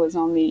Stalin was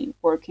only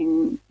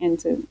working in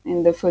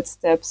the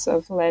footsteps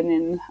of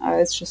Lenin.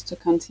 It's just a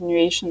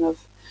continuation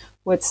of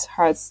what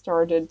had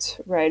started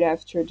right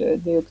after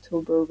the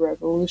October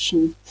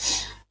Revolution.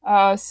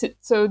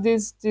 So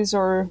these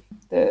are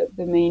the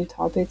main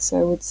topics,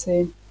 I would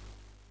say.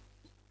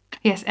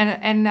 Yes,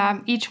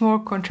 and each more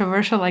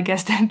controversial, I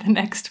guess, than the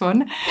next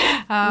one.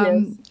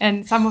 Yes.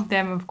 And some of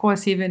them, of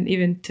course,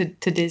 even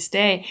to this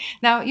day.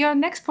 Now, your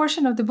next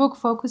portion of the book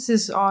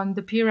focuses on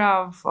the period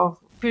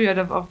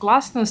of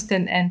glasnost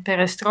and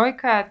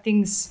perestroika.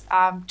 Things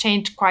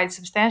changed quite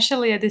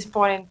substantially at this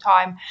point in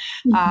time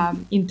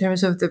in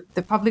terms of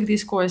the public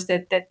discourse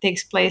that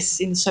takes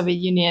place in the Soviet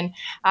Union.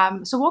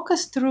 So walk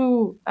us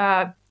through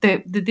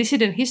the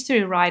dissident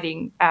history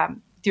writing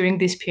during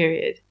this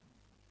period.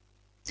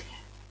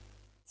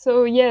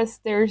 So yes,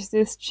 there's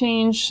this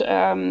change.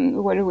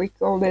 What do we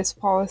call this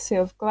policy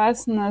of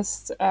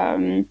glasnost?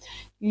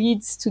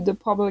 Leads to the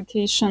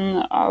publication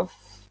of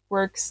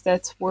works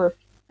that were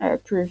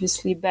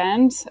previously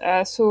banned.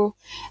 So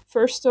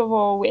first of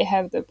all, we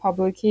have the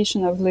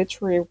publication of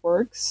literary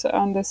works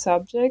on the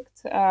subject.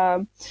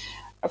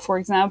 For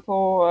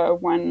example,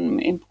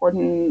 one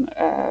important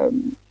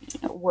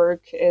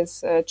work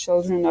is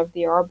Children of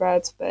the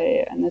Arbat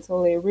by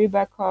Anatoly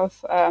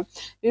Rybakov.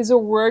 These are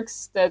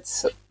works that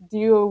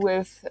deal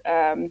with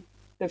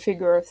the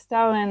figure of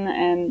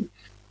Stalin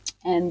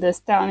and the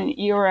Stalin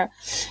era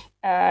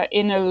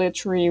in a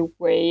literary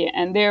way,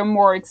 and they're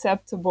more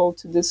acceptable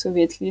to the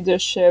Soviet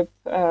leadership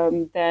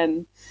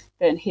than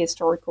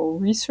historical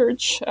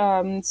research.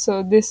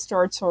 So this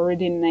starts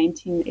already in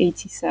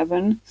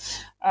 1987.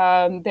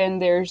 Then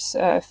there's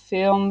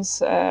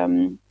films.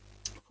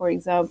 For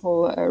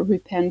example,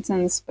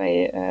 Repentance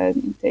by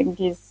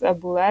Tengiz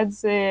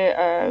Abuladze,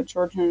 a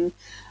Georgian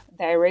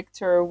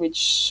director,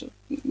 which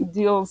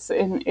deals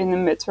in a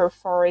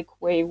metaphoric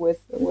way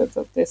with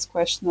this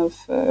question of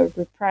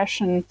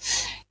repression.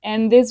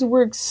 And these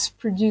works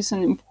produce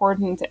an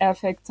important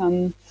effect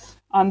on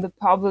the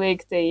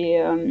public.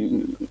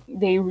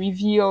 They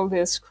reveal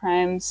these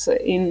crimes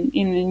in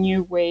a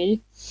new way.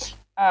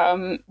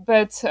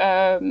 But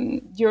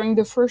during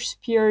the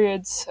first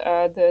periods,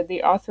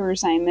 the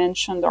authors I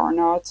mentioned are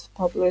not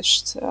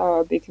published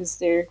because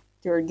they're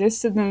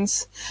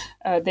dissidents.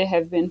 They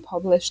have been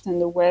published in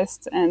the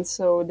West, and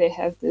so they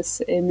have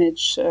this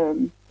image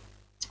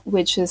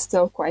which is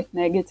still quite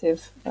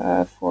negative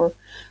for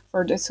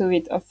the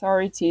Soviet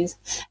authorities.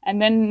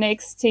 And then the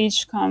next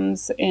stage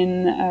comes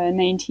in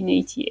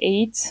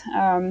 1988.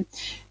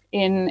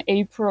 In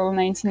April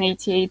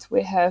 1988,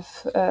 we have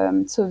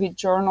Soviet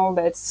Journal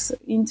that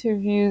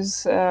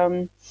interviews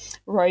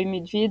Roy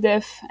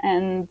Medvedev,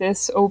 and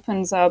this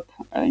opens up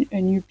a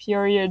new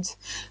period.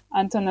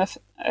 Anton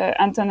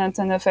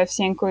Antonov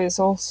Evsenko is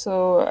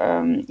also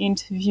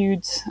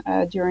interviewed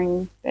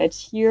during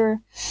that year,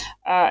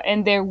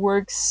 and their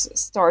works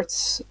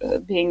start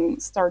being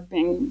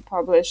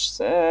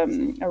published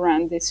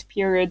around this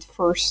period.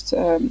 First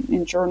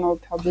in journal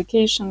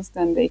publications,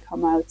 then they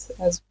come out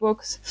as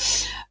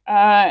books,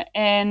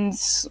 and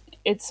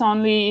it's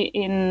only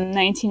in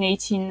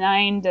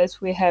 1989 that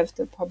we have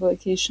the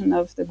publication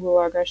of the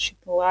Gulag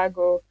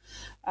Archipelago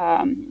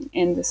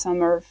in the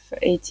summer of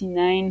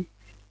 '89,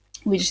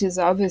 which is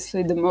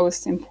obviously the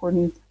most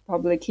important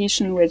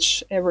publication,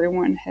 which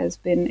everyone has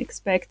been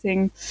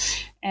expecting.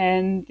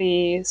 And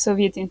the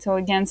Soviet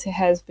intelligentsia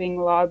has been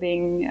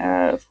lobbying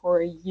for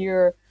a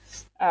year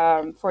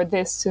for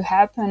this to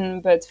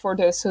happen. But for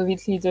the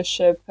Soviet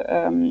leadership,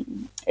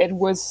 it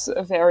was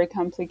a very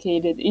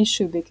complicated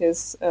issue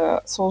because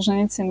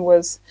Solzhenitsyn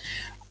was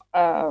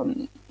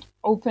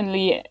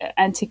openly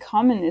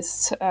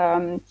anti-communist,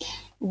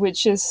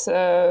 which is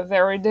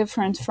very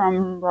different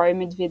from Roy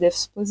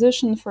Medvedev's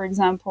position, for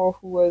example,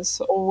 who was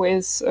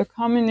always a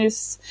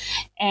communist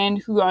and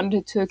who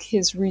undertook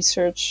his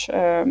research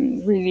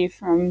really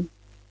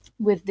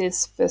with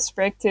this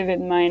perspective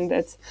in mind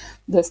that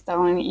the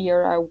Stalin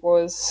era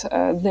was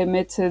a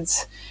limited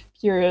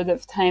period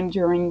of time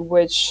during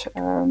which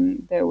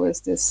there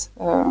was this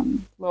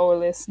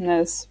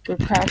lawlessness,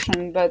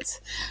 repression, but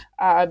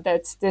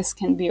that this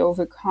can be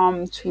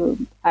overcome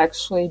to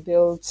actually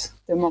build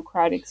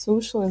democratic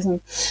socialism.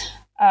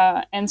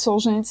 And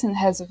Solzhenitsyn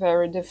has a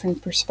very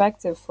different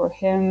perspective. For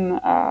him,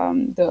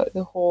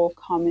 the whole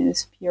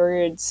communist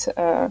period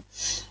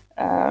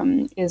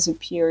is a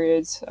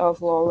period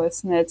of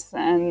lawlessness,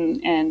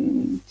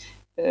 and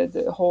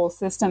the whole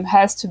system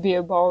has to be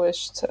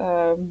abolished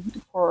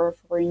for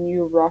a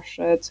new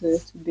Russia to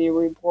be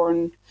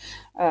reborn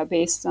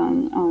based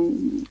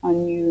on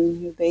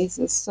new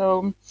basis.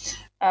 So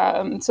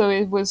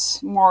it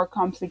was more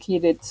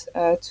complicated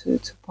to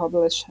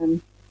publish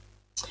him.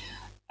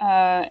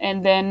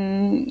 And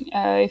then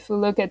if we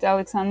look at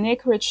Alexander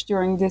Nekrich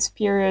during this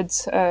period,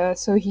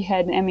 so he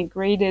had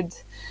emigrated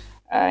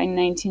in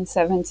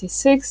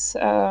 1976,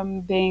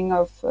 being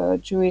of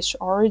Jewish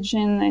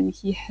origin, and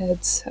he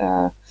had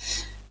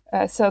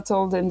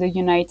settled in the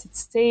United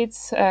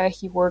States.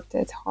 He worked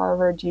at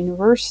Harvard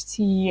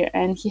University,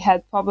 and he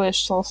had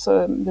published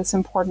also this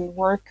important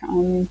work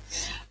on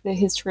the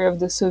history of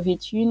the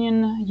Soviet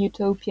Union,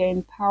 Utopia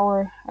in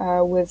Power,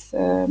 with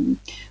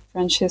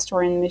French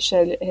historian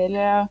Michel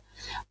Heller.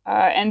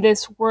 And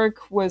this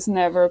work was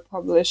never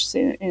published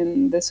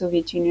in the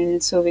Soviet Union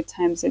in Soviet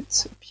times.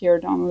 It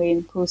appeared only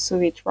in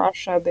post-Soviet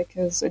Russia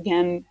because,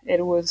 again,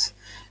 it was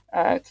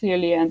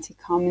clearly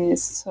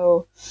anti-communist.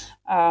 So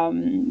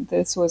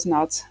this was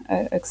not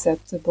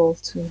acceptable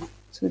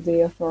to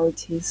the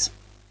authorities.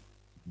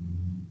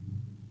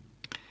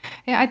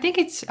 Yeah, I think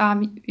it's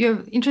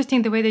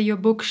interesting the way that your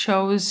book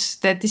shows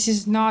that this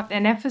is not,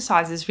 and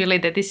emphasizes really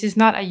that this is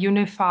not a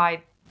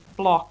unified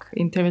block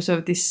in terms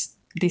of this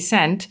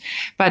dissent,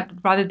 but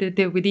rather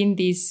that within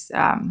these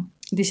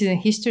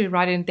dissident history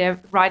writing, there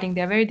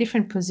are very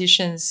different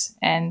positions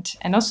and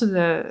also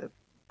the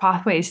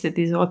pathways that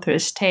these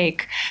authors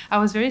take. I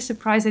was very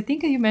surprised. I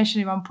think you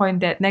mentioned at one point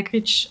that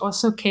Nekrić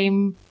also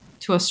came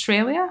to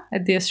Australia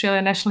at the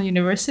Australian National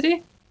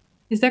University.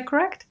 Is that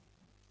correct?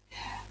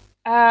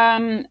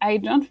 I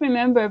don't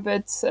remember,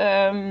 but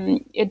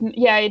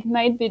it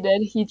might be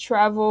that he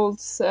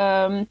traveled.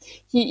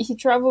 He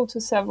traveled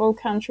to several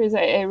countries.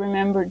 I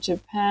remember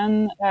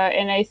Japan,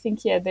 and I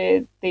think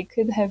they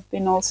could have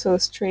been also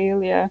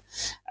Australia,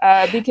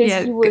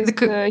 because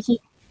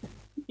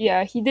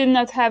he did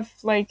not have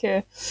like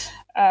a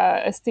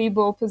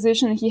stable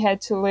position. He had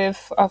to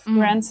live off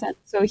grants, and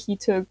so he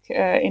took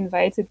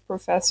invited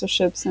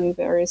professorships in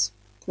various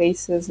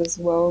places as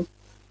well.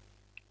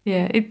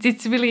 Yeah,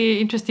 it's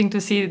really interesting to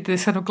see the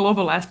sort of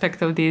global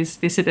aspect of these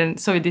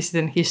Soviet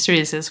dissident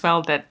histories as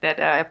well that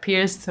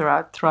appears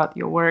throughout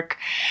your work.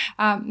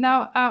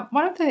 Now,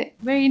 one of the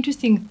very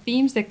interesting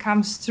themes that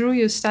comes through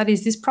your study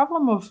is this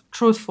problem of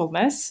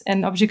truthfulness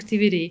and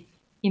objectivity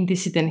in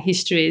dissident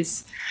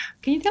histories.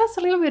 Can you tell us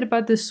a little bit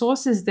about the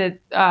sources that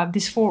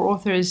these four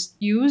authors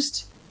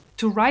used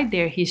to write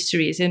their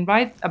histories and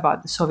write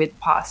about the Soviet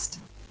past?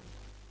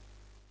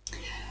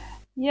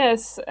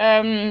 Yes,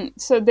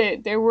 so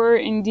there were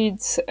indeed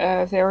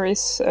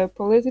various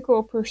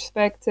political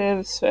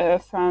perspectives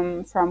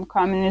from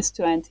communist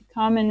to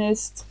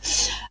anti-communist,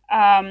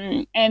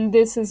 and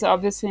this is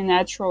obviously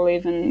natural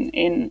even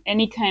in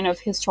any kind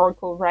of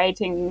historical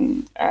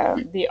writing.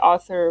 The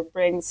author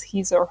brings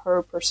his or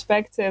her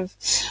perspective,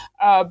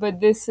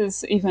 but this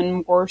is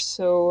even more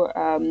so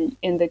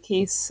in the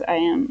case I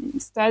am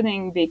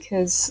studying,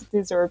 because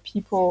these are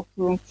people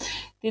who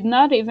did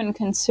not even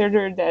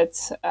consider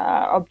that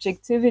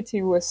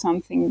objectivity was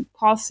something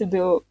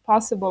possible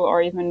or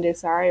even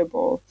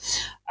desirable.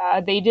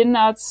 They did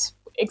not,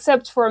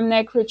 except for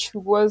Nekrić, who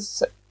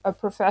was a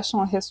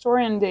professional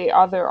historian. The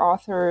other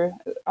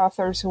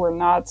authors were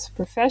not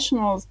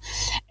professionals,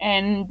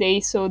 and they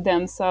saw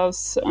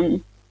themselves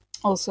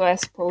also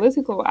as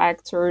political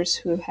actors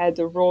who had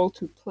a role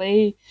to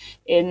play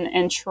in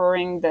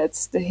ensuring that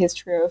the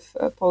history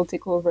of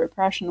political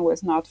repression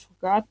was not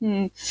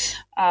forgotten.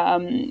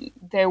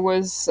 There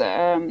was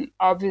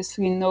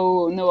obviously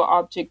no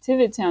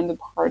objectivity on the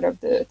part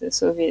of the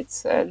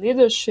Soviet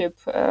leadership,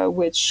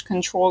 which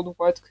controlled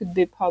what could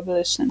be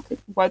published and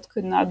what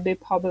could not be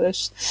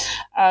published.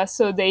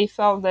 So they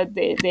felt that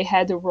they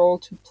had a role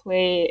to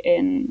play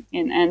in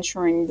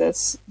ensuring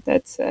that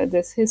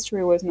this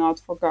history was not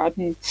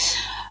forgotten.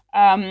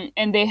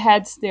 And they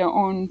had their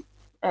own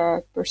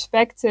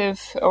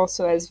perspective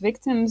also as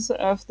victims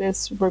of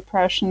these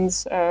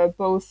repressions.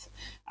 Both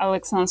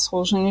Alexander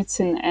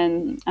Solzhenitsyn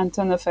and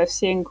Antonov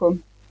Ovseyenko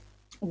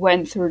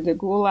went through the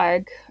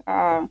Gulag,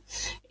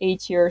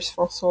 8 years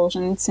for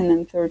Solzhenitsyn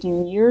and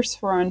 13 years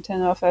for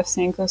Antonov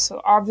Ovseyenko.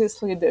 So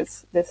obviously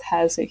this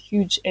has a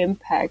huge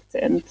impact,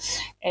 and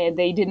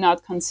they did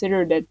not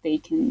consider that they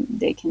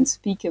can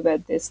speak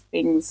about these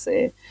things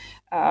in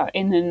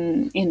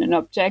an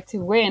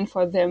objective way, and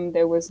for them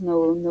there was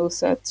no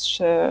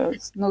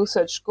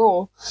such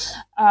goal.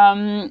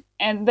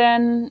 And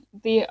then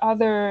the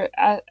other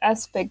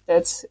aspect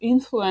that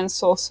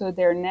influenced also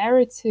their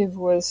narrative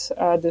was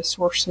the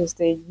sources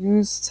they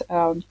used,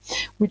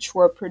 which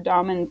were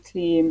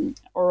predominantly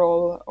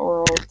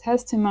oral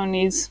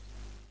testimonies.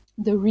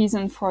 The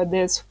reason for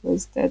this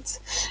was that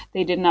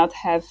they did not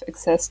have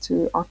access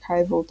to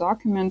archival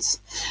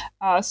documents,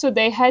 so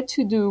they had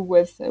to do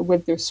with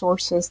the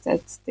sources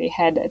that they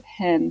had at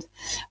hand.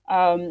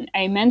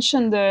 I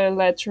mentioned the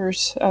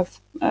letters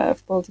of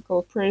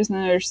political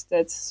prisoners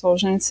that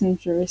Solzhenitsyn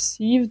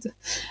received,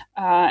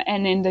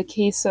 and in the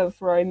case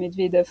of Roy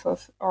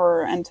Medvedev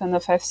or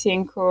Antonov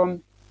Ovseyenko,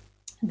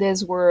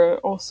 these were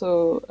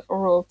also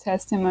oral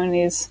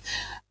testimonies,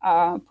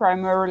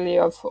 primarily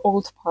of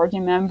old party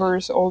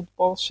members, old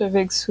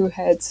Bolsheviks who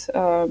had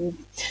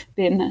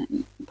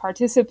been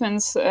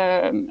participants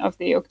of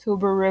the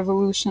October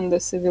Revolution, the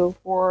Civil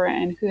War,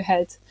 and who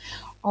had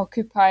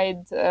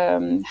occupied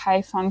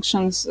high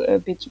functions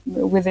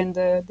within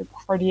the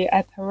party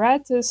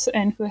apparatus,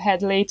 and who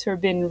had later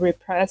been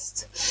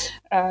repressed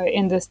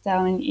in the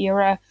Stalin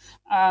era.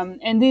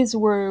 And these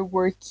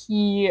were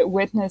key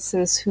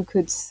witnesses who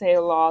could say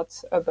a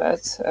lot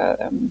about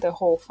the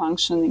whole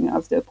functioning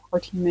of the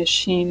party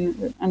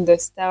machine under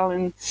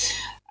Stalin.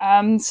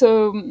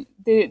 So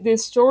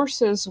these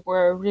sources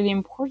were really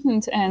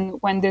important,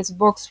 and when these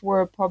books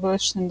were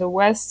published in the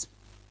West,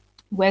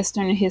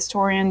 Western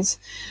historians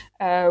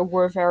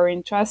were very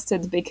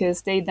interested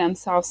because they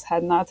themselves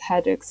had not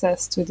had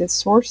access to these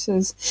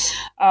sources.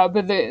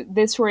 But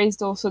this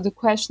raised also the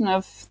question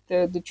of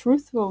the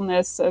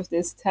truthfulness of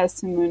these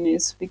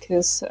testimonies,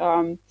 because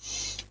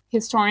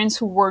historians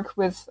who work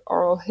with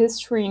oral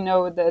history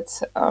know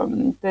that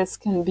this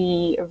can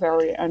be a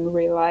very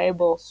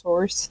unreliable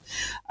source.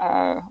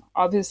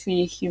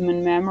 Obviously,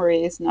 human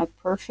memory is not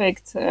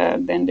perfect.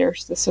 Then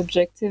there's the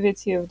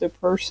subjectivity of the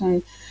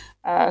person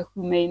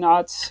who may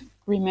not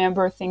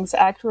remember things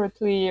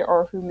accurately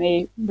or who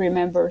may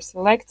remember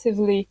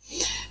selectively.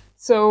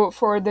 So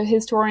for the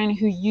historian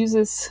who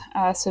uses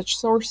such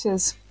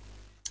sources,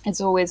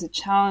 it's always a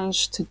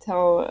challenge to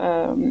tell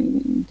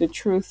the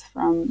truth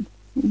from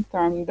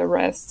the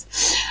rest.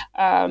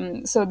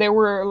 So there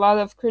were a lot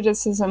of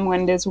criticism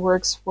when these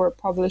works were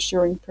published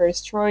during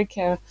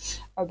Perestroika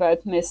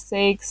about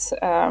mistakes,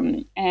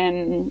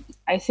 and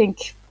I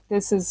think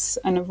this is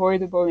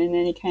unavoidable in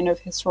any kind of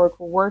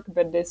historical work,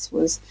 but this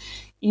was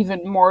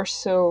even more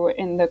so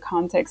in the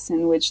context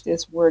in which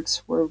these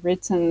works were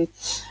written.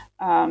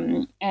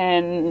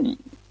 And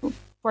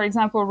for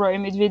example, Roy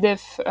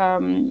Medvedev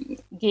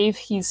gave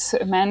his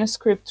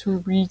manuscript to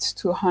read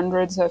to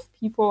hundreds of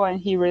people, and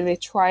he really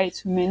tried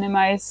to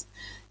minimize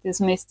these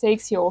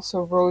mistakes. He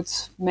also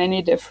wrote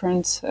many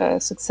different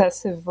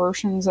successive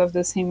versions of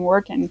the same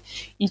work, and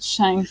each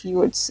time he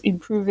would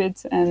improve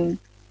it and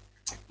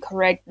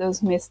correct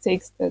those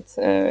mistakes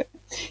that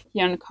he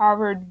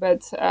uncovered.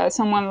 But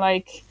someone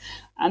like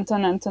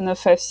Anton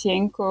Antonov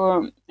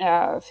Evsienko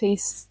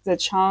faced the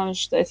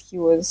challenge that he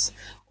was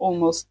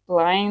almost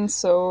blind,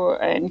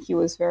 and he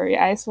was very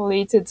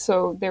isolated.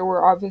 So there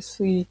were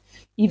obviously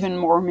even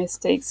more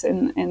mistakes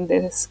in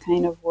this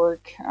kind of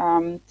work.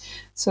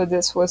 So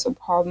this was a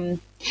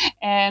problem.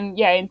 And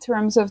yeah, in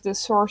terms of the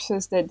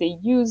sources that they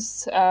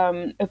used,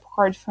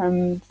 apart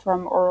from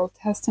oral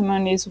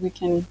testimonies, we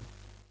can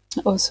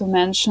also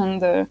mention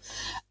the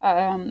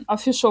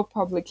official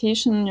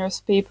publication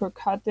newspaper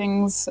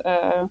cuttings.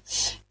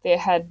 There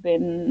had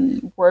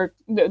been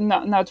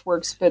not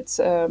works, but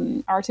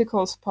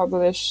articles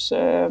published.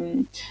 For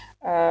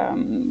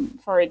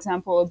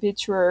example,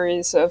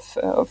 obituaries of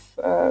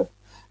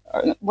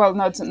well,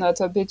 not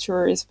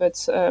obituaries, but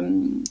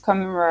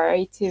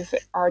commemorative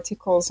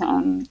articles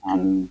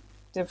on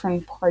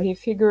different party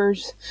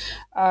figures,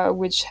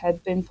 which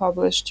had been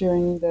published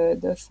during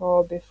the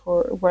thaw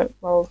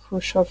while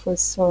Khrushchev was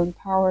still in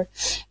power.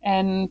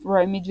 And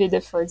Roy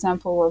Medvedev, for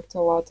example, worked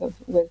a lot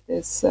with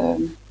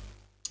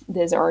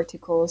these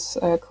articles,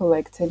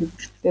 collecting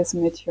this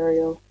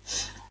material.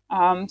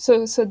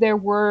 So there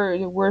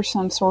were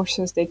some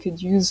sources they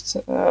could use,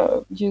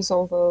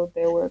 although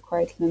they were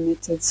quite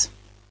limited.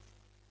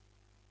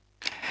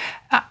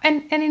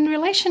 And in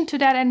relation to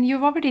that, and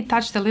you've already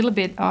touched a little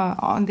bit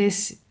on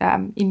this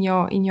in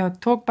your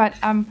talk, but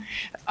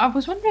I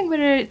was wondering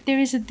whether there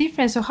is a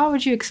difference, or how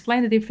would you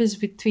explain the difference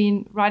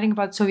between writing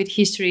about Soviet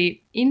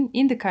history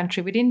in the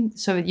country, within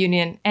Soviet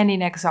Union, and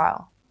in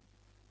exile?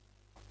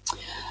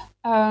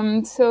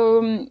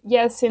 So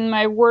yes, in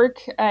my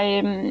work,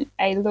 I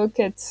look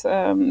at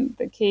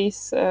the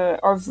case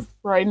of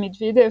Roy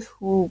Medvedev,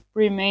 who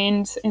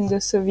remained in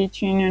the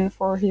Soviet Union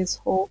for his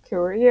whole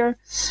career.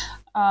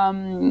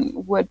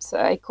 What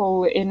I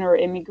call inner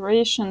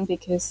immigration,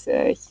 because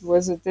he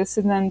was a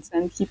dissident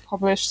and he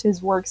published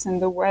his works in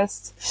the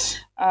West,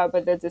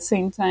 but at the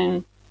same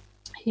time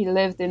he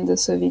lived in the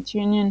Soviet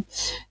Union.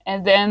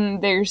 And then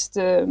there's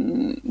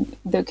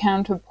the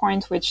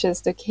counterpoint, which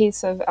is the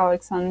case of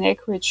Alexander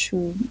Nekrich,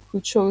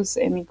 who chose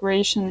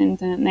emigration in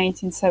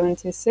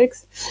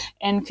 1976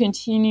 and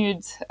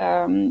continued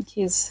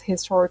his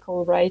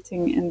historical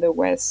writing in the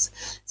West.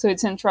 So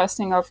it's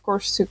interesting, of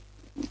course, to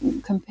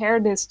compare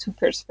these two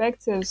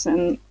perspectives.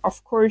 And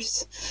of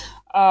course,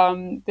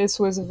 this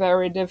was a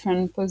very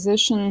different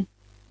position.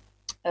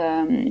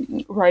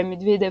 Roy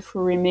Medvedev,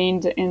 who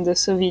remained in the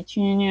Soviet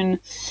Union,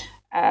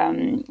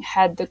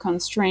 had the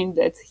constraint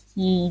that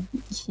he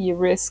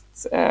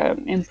risked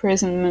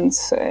imprisonment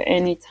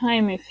any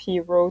time if he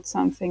wrote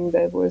something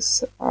that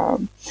was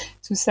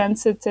too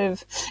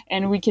sensitive.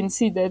 And we can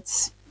see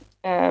that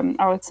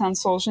Alexander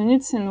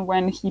Solzhenitsyn,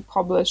 when he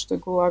published the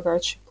Gulag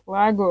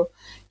Archipelago,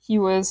 he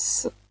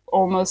was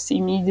almost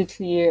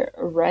immediately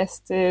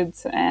arrested,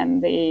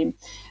 and they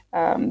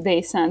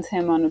sent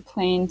him on a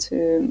plane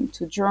to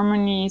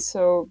Germany.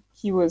 So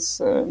he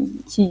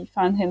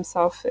found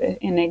himself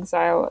in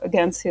exile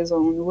against his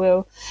own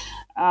will.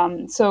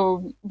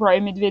 So Roy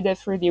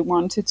Medvedev really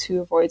wanted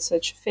to avoid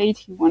such a fate.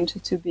 He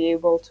wanted to be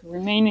able to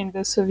remain in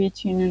the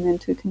Soviet Union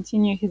and to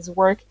continue his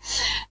work.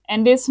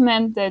 And this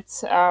meant that,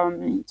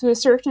 to a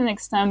certain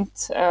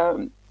extent,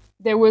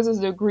 there was a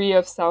degree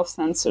of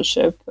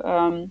self-censorship.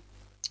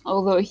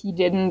 Although he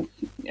didn't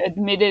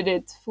admitted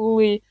it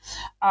fully.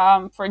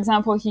 For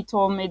example, he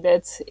told me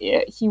that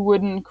he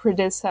wouldn't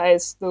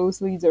criticize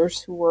those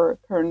leaders who were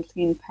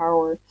currently in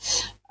power.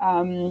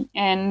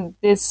 And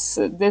this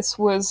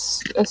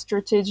was a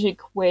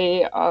strategic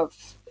way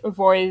of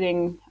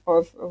avoiding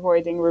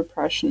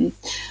repression.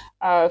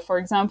 For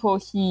example,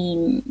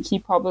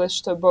 he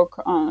published a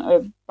book on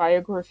a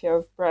biography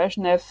of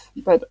Brezhnev,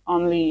 but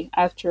only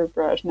after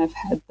Brezhnev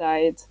had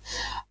died.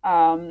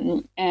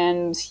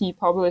 And he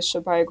published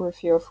a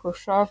biography of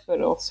Khrushchev,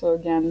 but also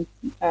again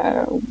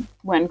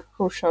when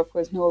Khrushchev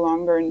was no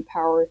longer in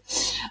power.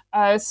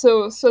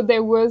 So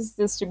there was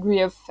this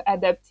degree of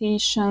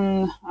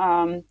adaptation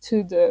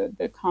to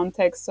the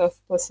context of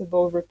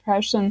possible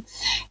repression,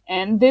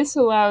 and this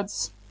allowed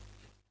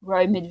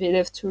Roy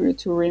Medvedev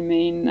to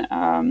remain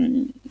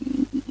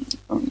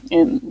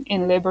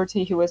in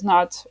liberty. He was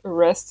not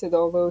arrested,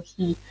 although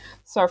he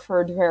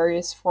suffered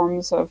various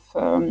forms of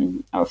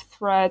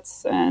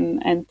threats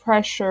and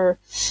pressure.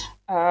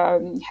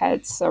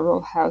 Had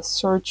several house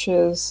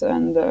searches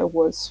and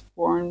was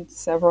warned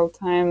several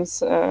times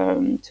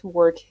to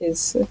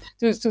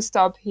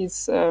stop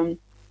his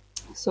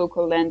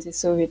so-called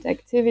anti-Soviet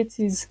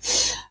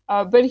activities.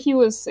 But he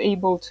was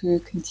able to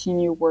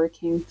continue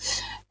working.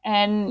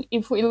 And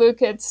if we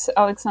look at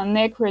Alexander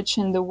Nekrich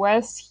in the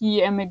West,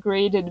 he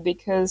emigrated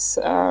because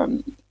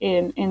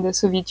in the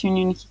Soviet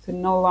Union he could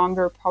no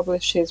longer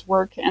publish his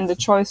work, and the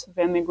choice of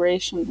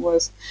emigration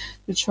was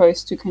the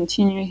choice to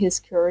continue his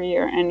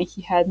career, and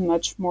he had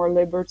much more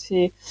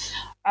liberty.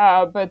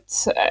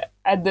 But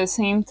at the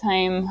same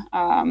time,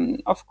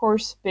 of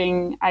course,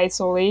 being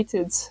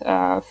isolated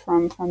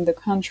from the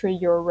country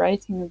you're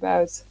writing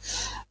about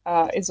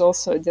is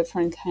also a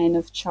different kind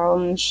of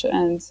challenge,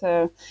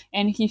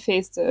 and he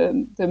faced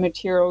the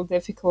material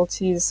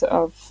difficulties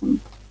of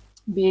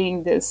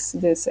being this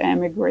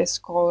émigré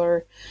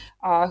scholar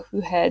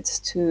who had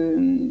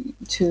to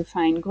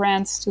find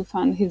grants to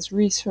fund his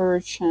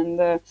research,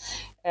 and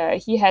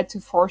he had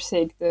to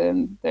forsake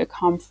the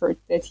comfort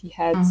that he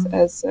had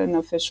as an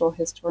official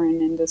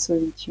historian in the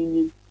Soviet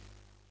Union.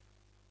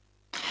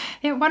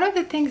 Yeah, one of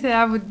the things that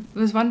I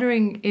was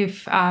wondering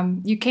if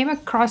you came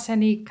across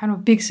any kind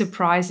of big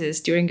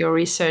surprises during your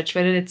research,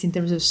 whether it's in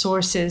terms of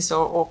sources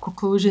or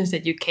conclusions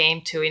that you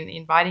came to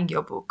in writing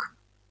your book.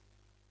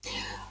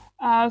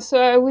 So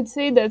I would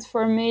say that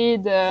for me,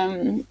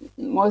 the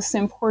most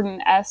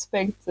important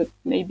aspect that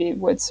maybe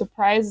what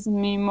surprised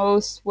me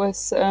most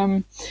was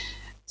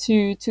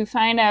to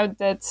find out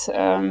that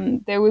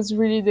there was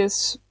really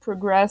this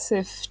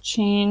progressive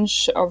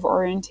change of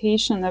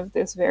orientation of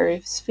these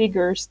various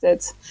figures.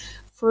 That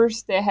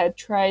first they had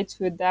tried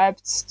to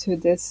adapt to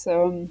this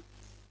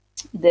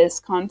this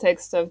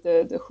context of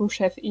the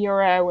Khrushchev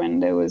era, when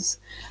there was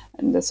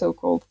the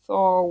so-called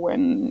thaw,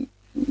 when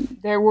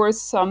there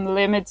was some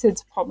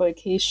limited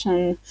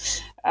publication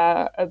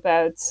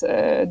about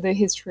the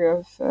history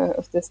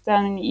of the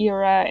Stalin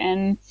era,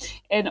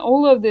 and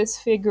all of these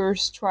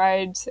figures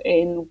tried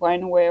in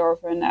one way or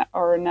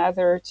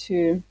another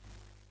to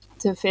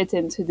fit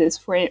into this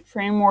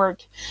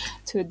framework,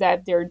 to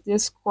adapt their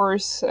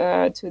discourse,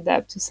 to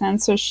adapt to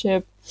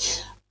censorship.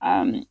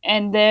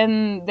 And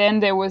then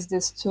there was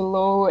this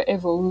slow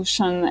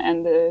evolution,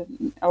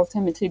 and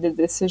ultimately the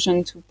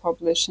decision to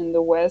publish in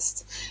the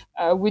West,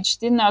 which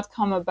did not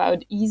come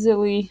about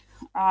easily.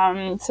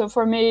 So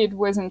for me, it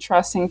was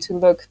interesting to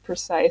look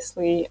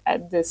precisely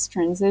at this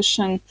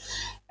transition,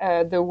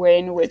 the way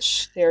in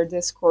which their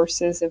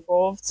discourses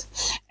evolved.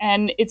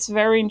 And it's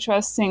very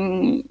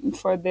interesting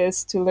for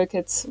this to look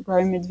at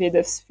Roy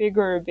Medvedev's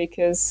figure,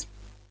 because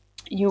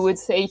you would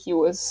say he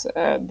was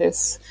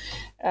this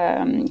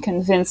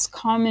convinced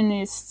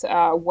communist.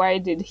 Why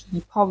did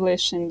he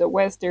publish in the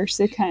West? There's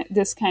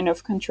this kind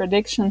of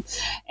contradiction,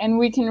 and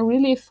we can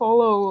really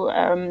follow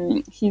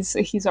his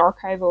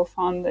archival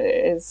fund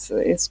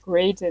is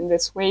great in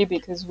this way,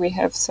 because we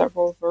have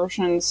several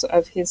versions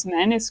of his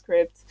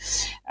manuscript,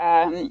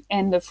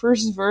 and the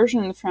first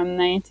version from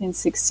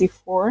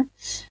 1964,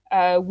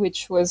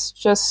 which was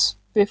just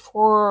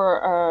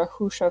before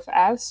Khrushchev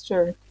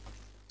ouster.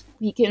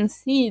 We can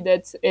see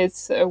that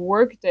it's a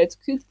work that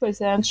could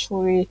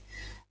potentially,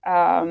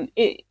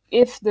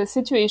 if the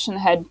situation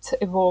had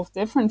evolved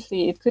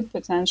differently, it could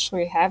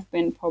potentially have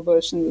been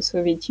published in the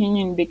Soviet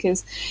Union,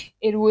 because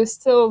it was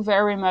still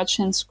very much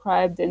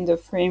inscribed in the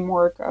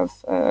framework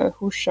of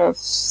Khrushchev's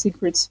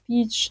secret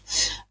speech.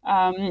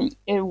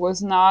 It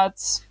was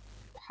not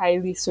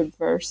highly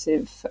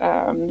subversive,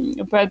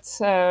 but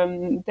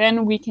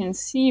then we can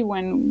see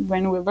when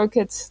we look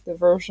at the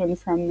version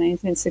from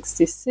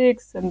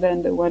 1966 and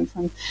then the one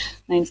from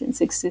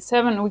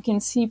 1967, we can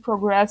see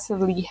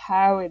progressively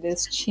how it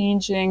is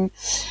changing,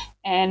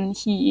 and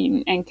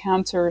he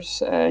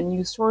encounters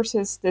new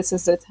sources. This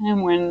is the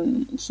time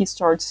when he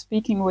starts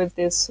speaking with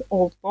these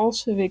old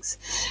Bolsheviks,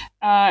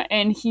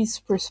 and his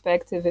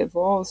perspective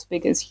evolves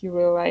because he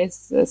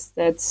realizes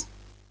that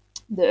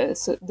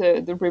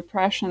the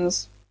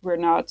repressions were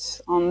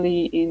not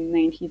only in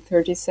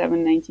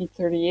 1937,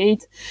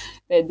 1938,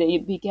 that they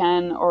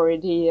began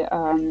already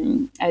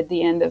at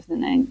the end of the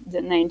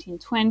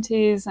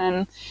 1920s,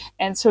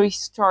 and so he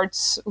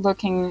starts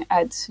looking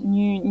at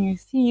new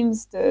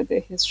themes,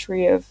 the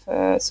history of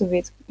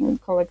Soviet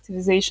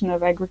collectivization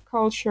of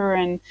agriculture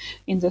and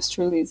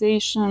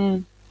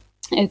industrialization,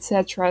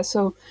 etc.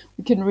 So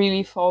we can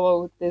really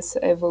follow this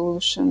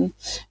evolution,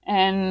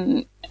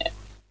 and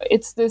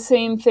it's the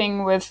same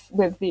thing with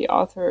the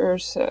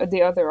authors,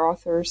 the other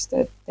authors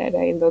that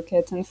I look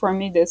at, and for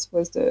me this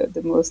was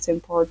the most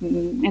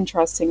important,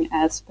 interesting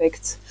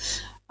aspect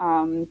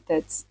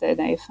that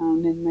I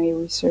found in my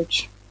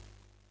research.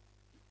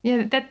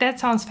 Yeah,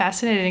 that sounds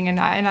fascinating, and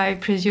I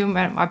presume,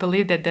 I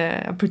believe that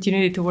the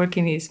opportunity to work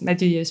in his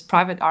Medvedev's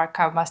private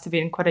archive must have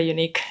been quite a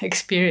unique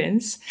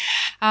experience.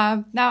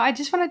 Now, I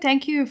just want to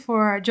thank you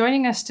for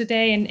joining us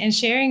today and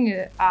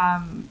sharing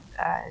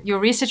your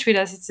research with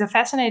us. It's a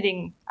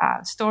fascinating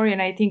story,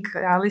 and I think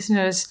our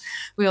listeners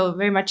will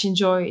very much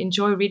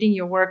enjoy reading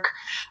your work.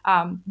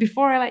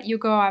 Before I let you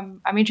go,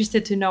 I'm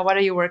interested to know, what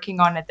are you working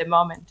on at the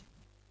moment?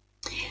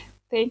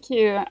 Thank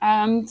you.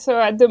 So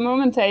at the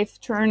moment, I'm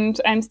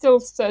still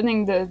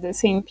studying the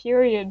same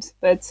period,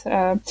 but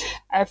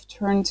I've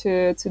turned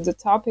to the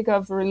topic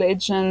of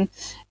religion,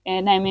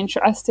 and I'm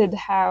interested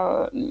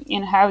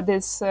in how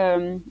this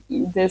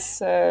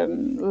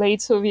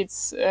late Soviet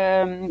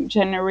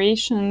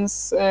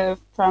generations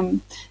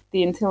from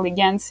the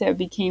intelligentsia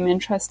became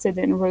interested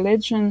in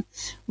religion.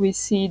 We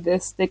see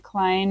this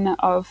decline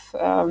of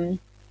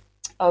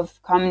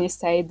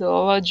communist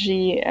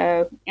ideology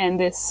and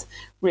this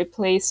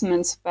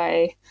replacement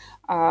by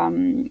a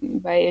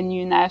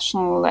new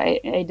national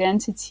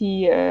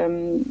identity,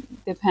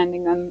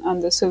 depending on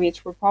the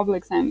Soviet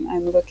republics.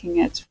 I'm looking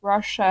at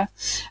Russia.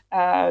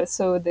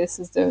 So this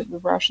is the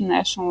Russian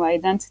national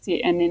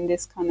identity, and in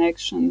this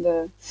connection,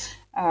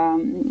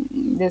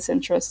 this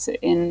interest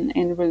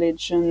in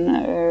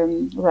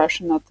religion,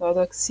 Russian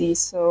Orthodoxy.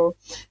 So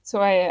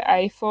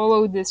I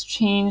follow this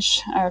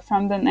change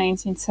from the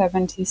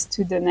 1970s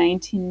to the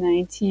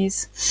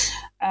 1990s,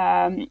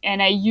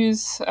 and I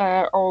use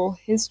oral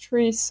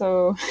history.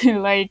 So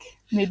like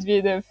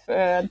Medvedev,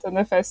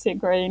 Antonov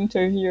Evsenko, I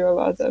interview a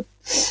lot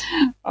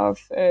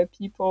of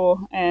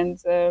people, and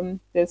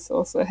this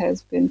also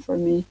has been for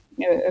me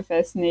a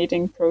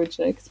fascinating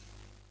project.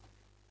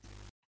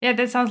 Yeah,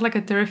 that sounds like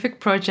a terrific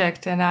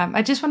project. And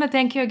I just want to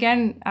thank you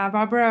again,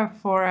 Barbara,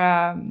 for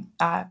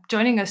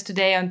joining us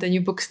today on the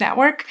New Books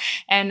Network.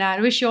 And I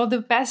wish you all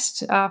the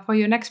best for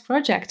your next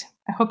project.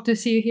 I hope to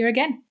see you here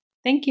again.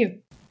 Thank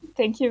you.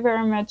 Thank you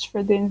very much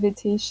for the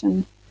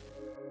invitation.